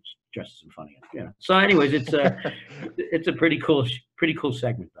him and dresses him funny. You know. So, anyways, it's a pretty cool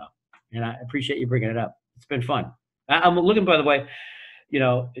segment though, and I appreciate you bringing it up. It's been fun. I'm looking, by the way, you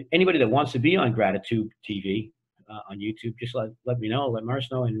know, anybody that wants to be on Gratitude TV on YouTube, just let me know, let Mars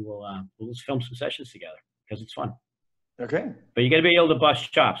know, and we'll just film some sessions together because it's fun. Okay. But you got to be able to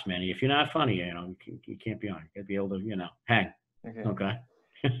bust chops, man. If you're not funny, you know, you can't be on. You got to be able to, you know, hang. Okay.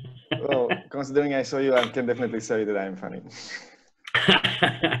 Well, considering I saw you, I can definitely say that I'm funny.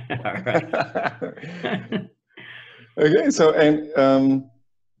 All right. Okay. So, and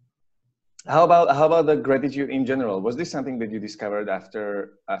how about the gratitude in general? Was this something that you discovered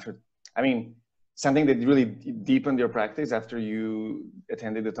after? I mean, something that really deepened your practice after you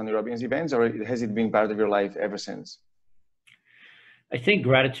attended the Tony Robbins events, or has it been part of your life ever since? I think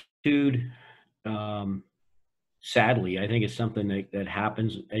gratitude, sadly, I think it's something that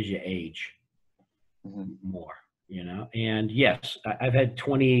happens as you age more, you know? And yes, I've had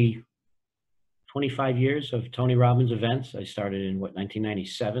 25 years of Tony Robbins events. I started in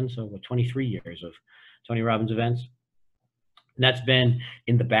 1997. So 23 years of Tony Robbins events. And that's been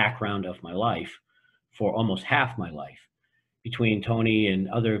in the background of my life for almost half my life, between Tony and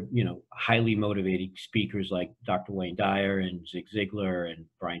other, you know, highly motivated speakers like Dr. Wayne Dyer and Zig Ziglar and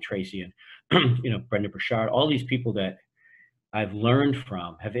Tracy and, you know, Brenda Burchard. All these people that I've learned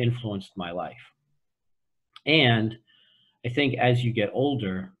from have influenced my life. And I think as you get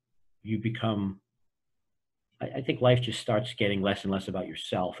older, you become, I think life just starts getting less and less about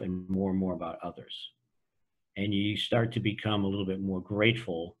yourself and more about others. And you start to become a little bit more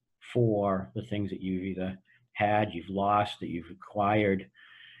grateful for the things that you've either had, you've lost, that you've acquired.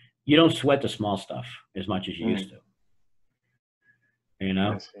 You don't sweat the small stuff as much as you used to. You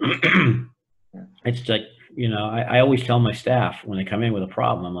know? It's like, you know, I always tell my staff when they come in with a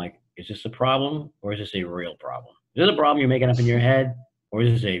problem, I'm like, is this a problem or is this a real problem? Is this a problem you're making up in your head, or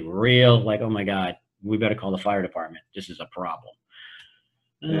is this a real, like, oh my God, we better call the fire department. This is a problem.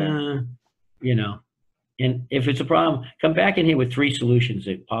 You know, and if it's a problem, come back in here with 3 solutions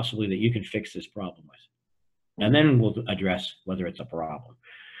that possibly that you can fix this problem with. And then we'll address whether it's a problem.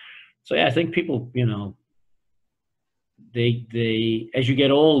 So yeah, I think people, you know, they as you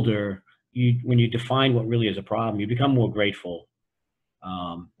get older, when you define what really is a problem, you become more grateful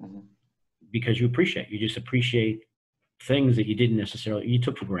because you just appreciate things that you didn't necessarily, you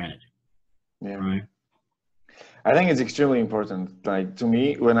took for granted. Yeah. Right. I think it's extremely important. Like, to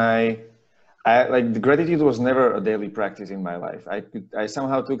me, when I like, the gratitude was never a daily practice in my life. I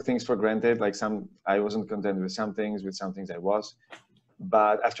somehow took things for granted. Like, I wasn't content with some things I was.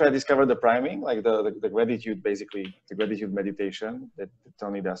 But after I discovered the priming, like the gratitude, basically the gratitude meditation that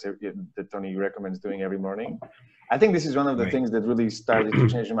Tony does, that Tony recommends doing every morning, I think this is one of the things that really started to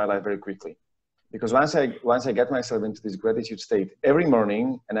change my life very quickly. Because once I got myself into this gratitude state every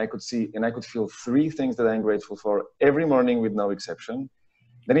morning, and I could feel 3 things that I'm grateful for every morning with no exception,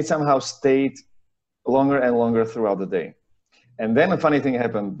 then it somehow stayed longer and longer throughout the day. And then a funny thing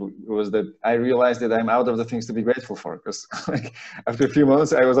happened was that I realized that I'm out of the things to be grateful for, because like, after a few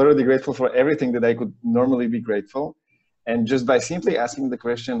months, I was already grateful for everything that I could normally be grateful. And just by simply asking the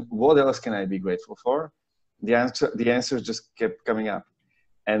question, what else can I be grateful for? The answers just kept coming up.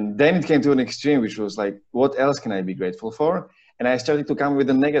 And then it came to an extreme, which was like, what else can I be grateful for? And I started to come with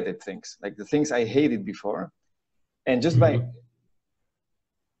the negative things, like the things I hated before. And just by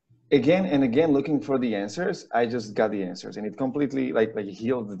again and again looking for the answers, I just got the answers, and it completely like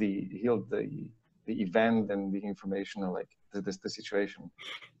healed the event and the information, or like the situation.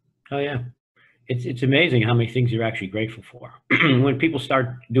 Oh yeah, it's amazing how many things you're actually grateful for. When people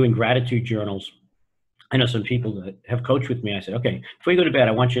start doing gratitude journals, I know some people that have coached with me. I said, okay, before you go to bed,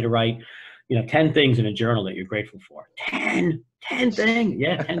 I want you to write, 10 things in a journal that you're grateful for. 10 things.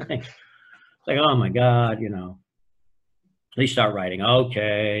 Yeah, 10 things. It's like, oh my God, They start writing,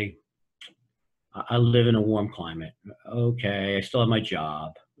 okay, I live in a warm climate. Okay, I still have my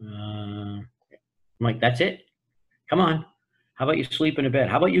job. I'm like, that's it? Come on. How about you sleep in a bed?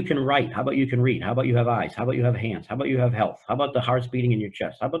 How about you can write? How about you can read? How about you have eyes? How about you have hands? How about you have health? How about the heart's beating in your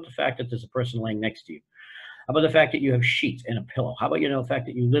chest? How about the fact that there's a person laying next to you? How about the fact that you have sheets and a pillow? How about, the fact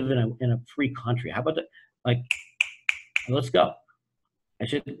that you live in a free country? How about let's go. I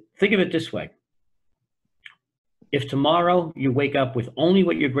said, think of it this way. If tomorrow you wake up with only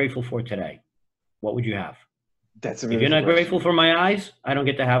what you're grateful for today, what would you have? That's a If you're beautiful not question. grateful for my eyes, I don't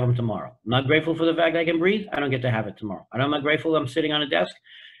get to have them tomorrow. I'm not grateful for the fact I can breathe, I don't get to have it tomorrow. And I'm not grateful I'm sitting on a desk,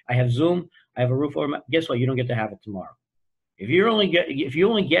 I have Zoom, I have a roof over my, guess what? You don't get to have it tomorrow. If you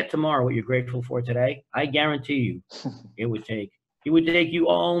only get tomorrow what you're grateful for today, I guarantee you it would take you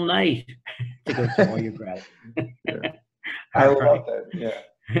all night to go through all your gratitude. Yeah. I love that. Yeah.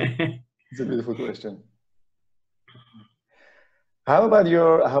 It's a beautiful question. How about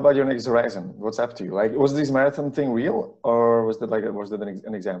your next horizon? What's up to you? Like, was this marathon thing real, or was that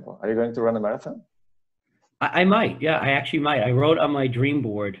an example? Are you going to run a marathon? I might, yeah, I actually might. I wrote on my dream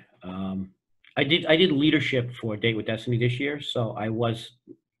board. I did leadership for Date with Destiny this year, so I was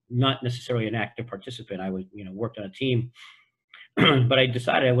not necessarily an active participant. I was, worked on a team, but I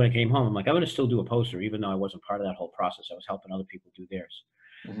decided when I came home, I'm like, I'm going to still do a poster, even though I wasn't part of that whole process. I was helping other people do theirs.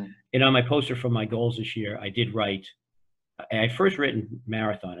 Mm-hmm. And on my poster for my goals this year, I did write. I had first written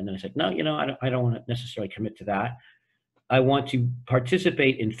marathon, and then I said, no, I don't want to necessarily commit to that. I want to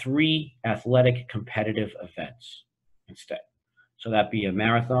participate in 3 athletic competitive events instead. So that'd be a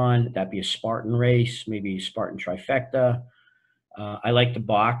marathon, that'd be a Spartan race, maybe a Spartan trifecta. I like to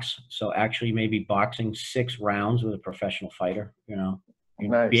box, so actually maybe boxing 6 rounds with a professional fighter,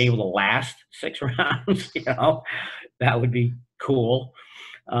 Nice. Be able to last 6 rounds, that would be cool.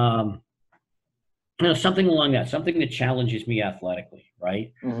 Something along that, something that challenges me athletically,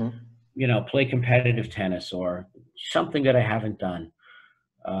 right? Mm-hmm. Play competitive tennis or something that I haven't done.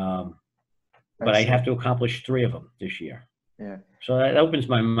 But I have to accomplish 3 of them this year. Yeah. So that opens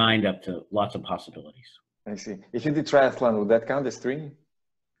my mind up to lots of possibilities. I see. If you did triathlon, would that count as 3?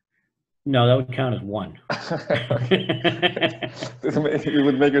 No, that would count as 1. You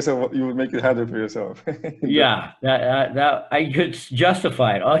would make it harder for yourself. Yeah, that I could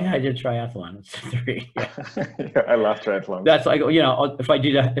justify it. Oh yeah, I did triathlon. It's 3. Yeah. Yeah, I love triathlon. That's like, if I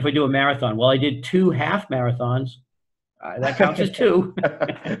do a marathon, well, I did 2 half marathons. That counts as 2.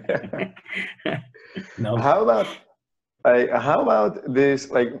 No. How about this?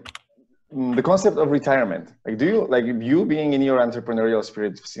 Like, the concept of retirement. Like, you being in your entrepreneurial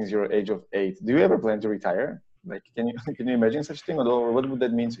spirit since your age of 8, do you ever plan to retire? Like, can you imagine such a thing, or what would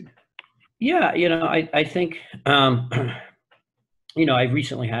that mean to you? Yeah, I think, I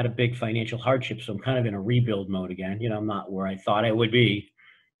recently had a big financial hardship, so I'm kind of in a rebuild mode again. I'm not where I thought I would be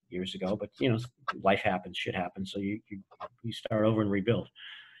years ago, but life happens, shit happens, so you start over and rebuild.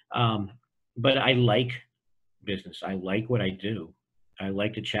 But I like business. I like what I do. I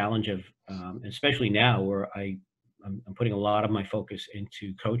like the challenge of, especially now where I'm putting a lot of my focus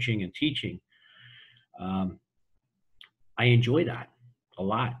into coaching and teaching. I enjoy that a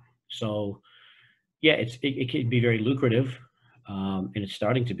lot. So yeah, it can be very lucrative, and it's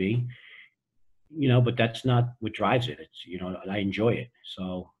starting to be, but that's not what drives it. It's, I enjoy it.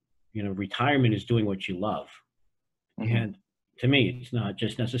 So, retirement is doing what you love. Mm-hmm. And to me, it's not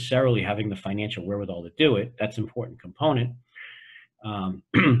just necessarily having the financial wherewithal to do it. That's an important component.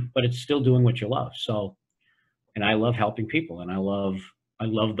 But it's still doing what you love. So, and I love helping people, and I love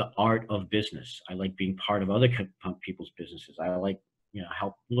the art of business. I like being part of other people's businesses. I like,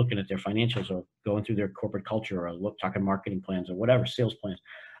 help looking at their financials or going through their corporate culture or talking marketing plans or whatever, sales plans.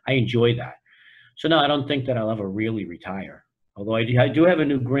 I enjoy that. So no, I don't think that I'll ever really retire. Although I do have a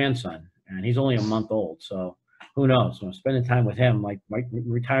new grandson, and he's only a month old. So who knows? So spending time with him, like my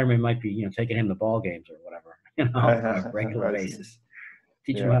retirement might be, taking him to ball games or whatever, on a regular basis.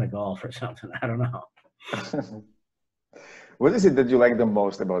 Teach him how to golf or something. I don't know. What is it that you like the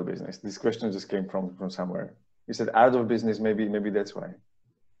most about business? This question just came from somewhere. You said art of business. Maybe that's why.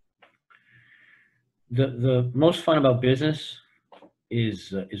 The most fun about business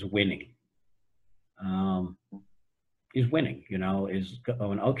is winning. Is winning. Is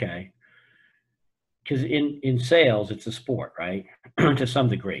going okay. Because in sales, it's a sport, right? To some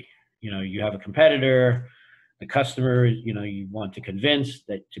degree. You have a competitor. The customer, you want to convince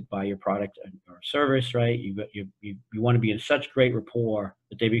that to buy your product or service, right? You want to be in such great rapport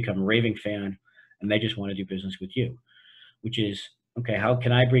that they become a raving fan, and they just want to do business with you, which is, okay, how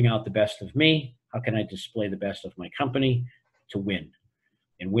can I bring out the best of me? How can I display the best of my company to win?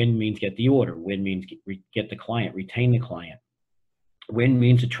 And win means get the order. Win means get the client, retain the client. Win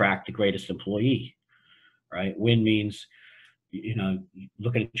means attract the greatest employee, right? Win means,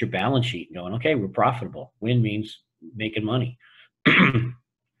 looking at your balance sheet and going, okay, we're profitable. Win means making money.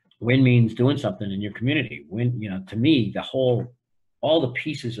 Win means doing something in your community. Win, to me, all the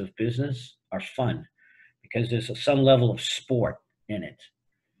pieces of business are fun because there's some level of sport in it.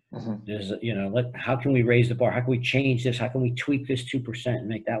 Mm-hmm. There's, how can we raise the bar? How can we change this? How can we tweak this 2% and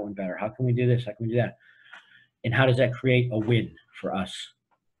make that one better? How can we do this? How can we do that? And how does that create a win for us?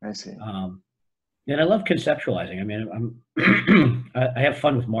 I see. And I love conceptualizing. I mean, I have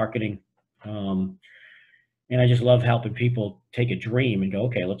fun with marketing, and I just love helping people take a dream and go,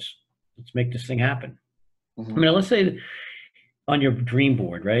 okay, let's make this thing happen. I mean, let's say on your dream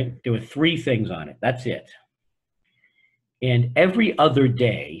board, right? There were 3 things on it. That's it. And every other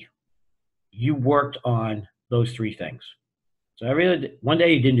day, you worked on those 3 things. So one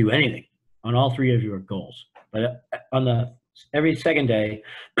day you didn't do anything on all 3 of your goals, but on every second day,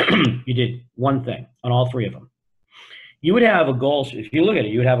 you did one thing on all 3 of them. You would have a goal. If you look at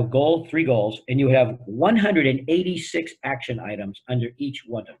it, you would have a goal, 3 goals, and you would have 186 action items under each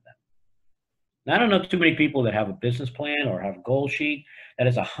one of them. Now, I don't know too many people that have a business plan or have a goal sheet that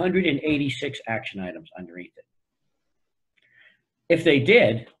has 186 action items underneath it. If they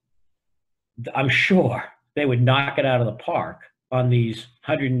did, I'm sure they would knock it out of the park on these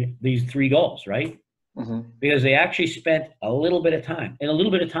 3 goals, right? Because they actually spent a little bit of time. And a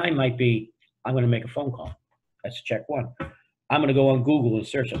little bit of time might be, I'm going to make a phone call. That's check 1. I'm going to go on Google and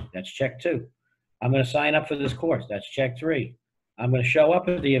search them. That's check 2. I'm going to sign up for this course. That's check 3. I'm going to show up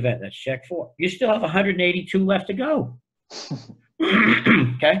at the event. That's check 4. You still have 182 left to go.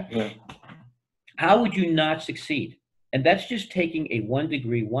 Okay? Yeah. How would you not succeed? And that's just taking a 1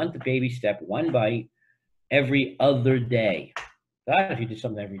 degree, 1 baby step, 1 bite every other day. God, if you did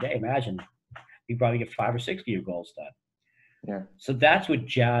something every day, imagine you probably get 5 or 6 of your goals done. Yeah. So that's what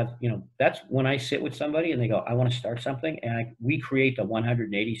that's when I sit with somebody and they go, I want to start something. And we create the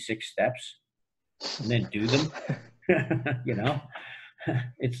 186 steps and then do them.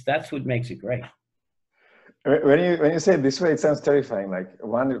 That's what makes it great. When you say it this way, it sounds terrifying. Like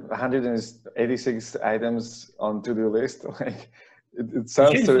 186 items on to-do list. Like it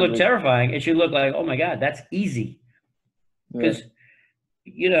sounds. It shouldn't look terrifying. It should look like, oh my God, that's easy. Because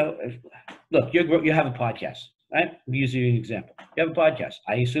look, you have a podcast, right? I'm using an example. You have a podcast.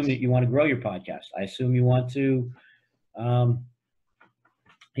 I assume that you want to grow your podcast. I assume you want to,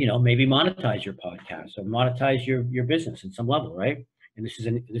 maybe monetize your podcast or monetize your business in some level, right? And this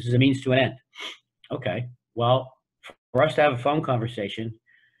is a means to an end. Okay. Well, for us to have a phone conversation,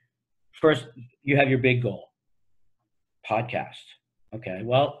 first you have your big goal, podcast. Okay.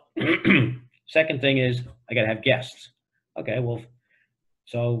 Well, second thing is I got to have guests. Okay. Well,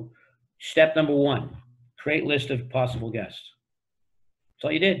 so step number 1, create list of possible guests. That's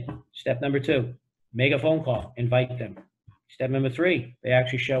all you did. Step number 2, make a phone call, invite them. Step number 3, they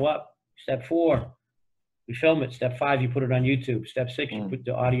actually show up. Step 4, we film it. Step 5, you put it on YouTube. Step 6, you put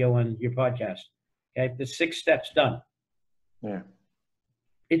the audio on your podcast. Okay, the 6 steps done. Yeah.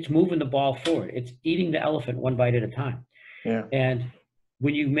 It's moving the ball forward. It's eating the elephant 1 bite at a time. Yeah. And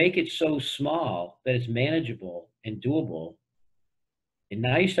when you make it so small that it's manageable and doable, and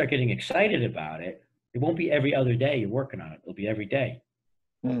now you start getting excited about it, it won't be every other day you're working on it. It'll be every day.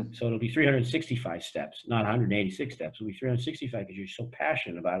 So it'll be 365 steps, not 186 steps. It'll be 365 because you're so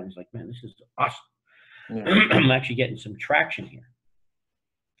passionate about it. It's like, man, this is awesome. Yeah. I'm actually getting some traction here.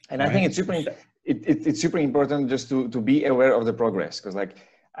 And I think it's super important just to be aware of the progress. Because like,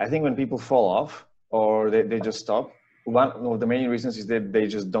 I think when people fall off or they just stop, one of the main reasons is that they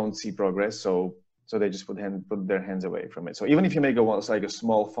just don't see progress. So they just put their hands away from it. So even if you make a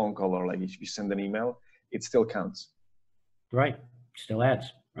small phone call or like if you send an email, it still counts. Right. Still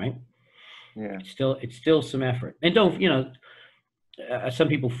adds, right? Yeah. It's still some effort. And don't, some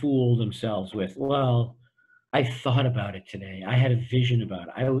people fool themselves with, well, I thought about it today. I had a vision about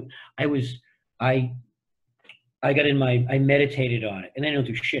it. I meditated on it, and then I don't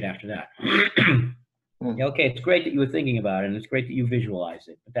do shit after that. Okay, it's great that you were thinking about it, and it's great that you visualized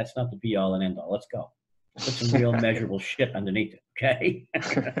it, but that's not the be all and end all. Let's go. Put some real measurable shit underneath it, okay?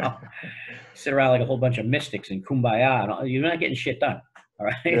 Sit around like a whole bunch of mystics and kumbaya, and you're not getting shit done, all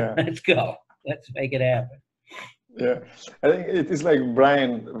right? Yeah. Let's go. Let's make it happen. Yeah, I think it is like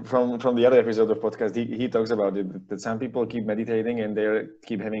Brian from the other episode of podcast. He talks about it, that some people keep meditating and they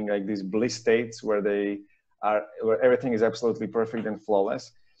keep having like these bliss states where everything is absolutely perfect and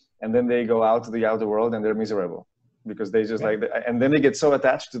flawless, and then they go out to the outer world and they're miserable because they just and then they get so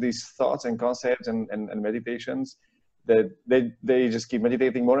attached to these thoughts and concepts and meditations that they just keep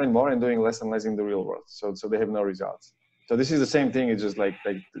meditating more and more and doing less and less in the real world. So they have no results. So this is the same thing. It's just like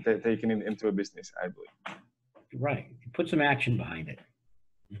taking it into a business, I believe. Right. Put some action behind it.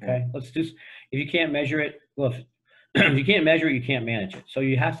 Okay. Let's just, if you can't measure it, well, if you can't measure it, you can't manage it. So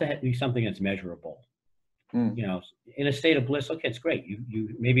you have to be something that's measurable. In a state of bliss. Okay, it's great.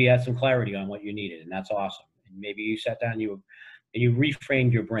 You maybe had some clarity on what you needed, and that's awesome. And maybe you sat down and you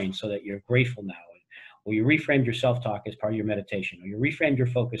reframed your brain so that you're grateful now, or you reframed your self-talk as part of your meditation, or you reframed your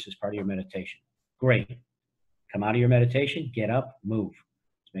focus as part of your meditation. Great. Come out of your meditation, get up, move.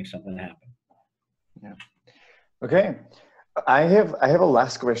 Let's make something happen. Yeah. Okay. I have a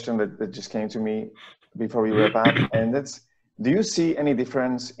last question that just came to me before we wrap up, and that's, do you see any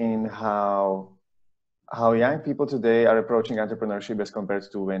difference in how young people today are approaching entrepreneurship as compared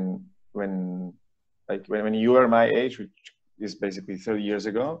to when you were my age, which is basically 30 years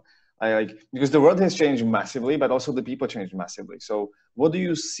ago? Because the world has changed massively, but also the people changed massively. So what do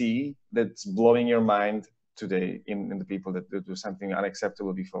you see that's blowing your mind today in the people that do something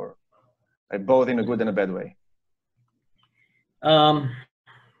unacceptable before, both in a good and a bad way? Well,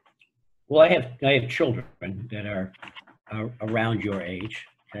 I have children that are around your age,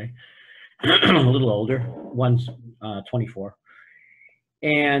 okay, a little older. One's 24,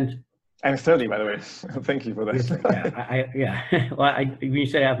 and I'm 30, by the way. Thank you for that. Yeah. Well, when you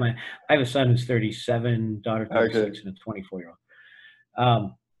say I have a son who's 37, daughter 36, and a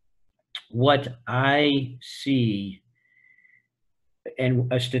 24-year-old. What I see,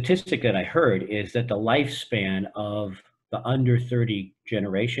 and a statistic that I heard, is that the lifespan of the under 30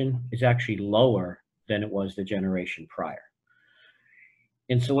 generation is actually lower than it was the generation prior.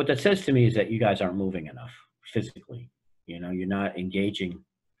 And so what that says to me is that you guys aren't moving enough physically. You're not engaging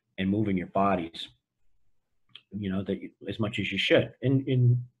and moving your bodies, as much as you should.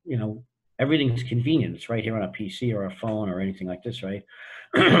 And everything's convenient. It's right here on a PC or a phone or anything like this, right?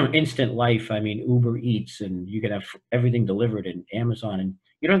 Instant life. I mean, Uber Eats, and you can have everything delivered in Amazon, and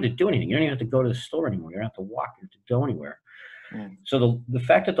you don't have to do anything. You don't even have to go to the store anymore. You don't have to walk. You don't have to go anywhere. So the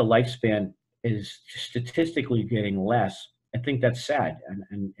fact that the lifespan is statistically getting less, I think that's sad.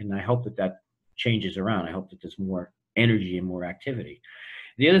 And I hope that changes around. I hope that there's more energy and more activity.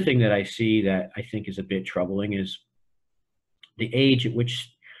 The other thing that I see that I think is a bit troubling is the age at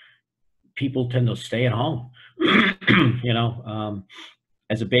which people tend to stay at home.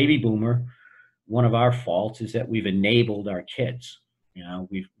 As a baby boomer, one of our faults is that we've enabled our kids.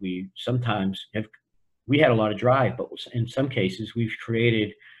 We sometimes we had a lot of drive, but in some cases we've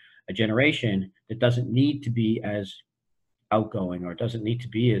created a generation that doesn't need to be as outgoing, or doesn't need to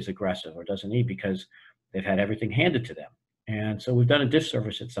be as aggressive, or doesn't need, because they've had everything handed to them. And so we've done a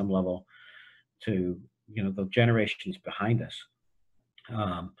disservice at some level to, the generations behind us.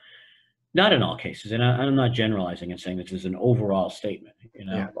 Not in all cases, and I'm not generalizing and saying this is an overall statement,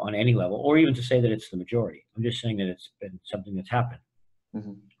 on any level, or even to say that it's the majority. I'm just saying that it's been something that's happened.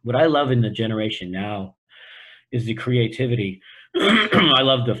 Mm-hmm. What I love in the generation now is the creativity. I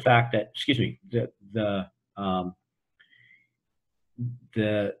love the fact that,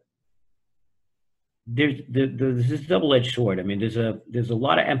 there's this double-edged sword. I mean, there's a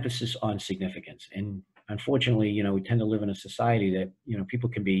lot of emphasis on significance, and unfortunately, we tend to live in a society that, people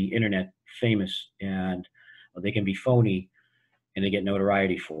can be internet famous, and they can be phony, and they get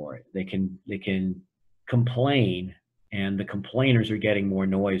notoriety for it. They can complain, and the complainers are getting more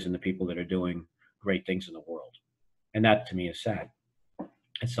noise than the people that are doing great things in the world. And that, to me, is sad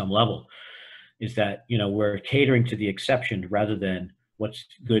at some level, is that, we're catering to the exception rather than what's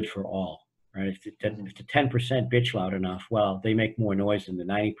good for all. Right? If the 10% bitch loud enough, well, they make more noise than the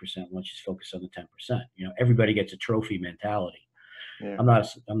 90%. Let's just focus on the 10%. Everybody gets a trophy mentality. Yeah. I'm not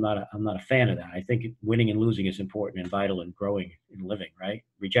a fan of that. I think winning and losing is important and vital in growing and living. Right?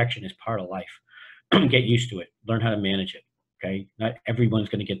 Rejection is part of life. Get used to it. Learn how to manage it. Okay. Not everyone's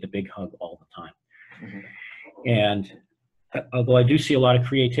going to get the big hug all the time. Mm-hmm. And although I do see a lot of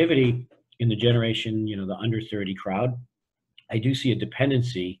creativity in the generation, the under 30 crowd, I do see a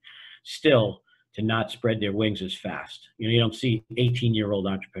dependency still to not spread their wings as fast. You don't see 18-year-old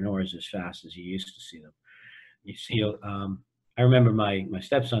entrepreneurs as fast as you used to see them. You see, I remember my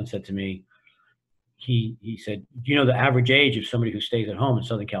stepson said to me, he said, the average age of somebody who stays at home in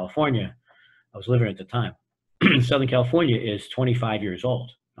Southern California, I was living at the time, Southern California, is 25 years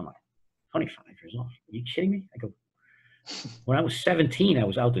old. I'm like, 25 years old? Are you kidding me? I go, when I was 17, I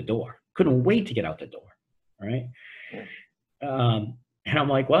was out the door. Couldn't wait to get out the door. All right. Yeah. And I'm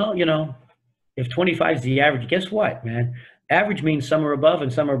like, well, if 25 is the average, guess what, man? Average means some are above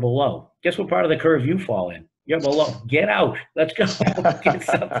and some are below. Guess what part of the curve you fall in? You're below. Get out. Let's go. Get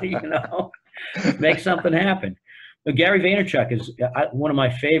something, make something happen. But Gary Vaynerchuk is one of my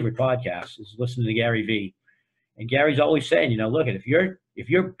favorite podcasts. Is listening to Gary V. And Gary's always saying, look, if you're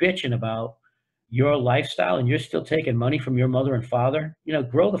bitching about your lifestyle and you're still taking money from your mother and father,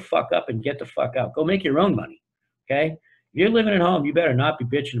 grow the fuck up and get the fuck out. Go make your own money. Okay. If you're living at home, you better not be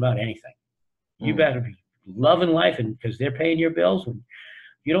bitching about anything. You better be loving life, and because they're paying your bills. When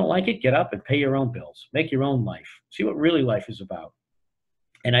you don't like it, get up and pay your own bills. Make your own life. See what really life is about.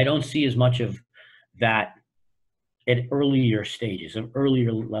 And I don't see as much of that at earlier stages, of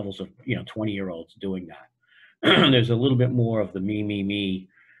earlier levels of 20-year-olds doing that. There's a little bit more of the me,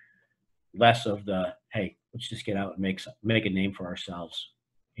 less of the, hey, let's just get out and make a name for ourselves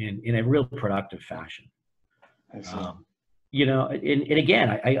in a real productive fashion. I see. You know, and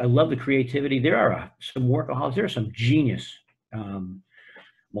again, I love the creativity. There are some workaholics. There are some genius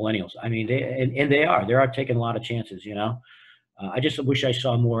millennials. I mean, they are taking a lot of chances. You know, I just wish I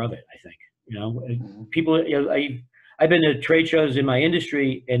saw more of it. I think, you know, people. You know, I've been to trade shows in my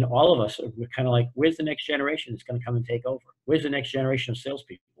industry, and all of us are kind of like, where's the next generation that's going to come and take over? Where's the next generation of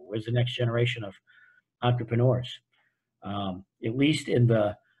salespeople? Where's the next generation of entrepreneurs? At least in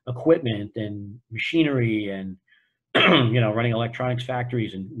the equipment and machinery and you know, running electronics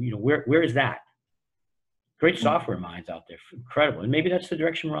factories, and you know, where is that? Great software minds out there, incredible, and maybe that's the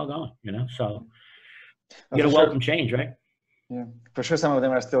direction we're all going. You know, so you got to welcome change, right? Yeah, for sure. Some of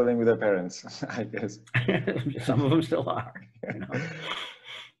them are still living with their parents, I guess. Some of them still are. You know?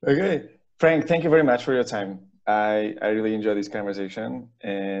 Okay, Frank, thank you very much for your time. I really enjoyed this conversation.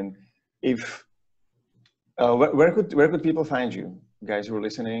 And if where could people find you, guys who are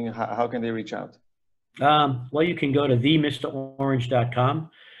listening? How can they reach out? Well, you can go to themrorange.com,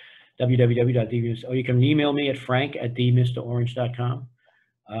 www.the, or you can email me at frank@themrorange.com.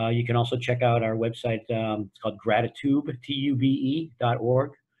 You can also check out our website. It's called Gratitube,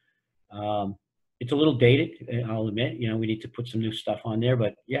 TUBE.org. It's a little dated, I'll admit. You know, we need to put some new stuff on there,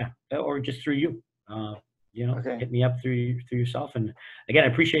 but yeah, or just through you. You know, hit me up through yourself. And again, I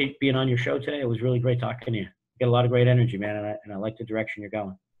appreciate being on your show today. It was really great talking to you. You get a lot of great energy, man, and I like the direction you're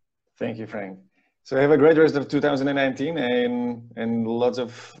going. Thank you, Frank. So have a great rest of 2019 and lots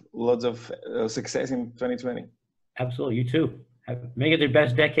of success in 2020. Absolutely, you too. Make it the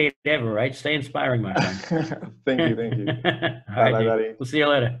best decade ever, right? Stay inspiring, my friend. Thank you. All right, buddy. We'll see you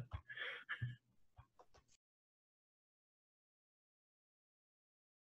later.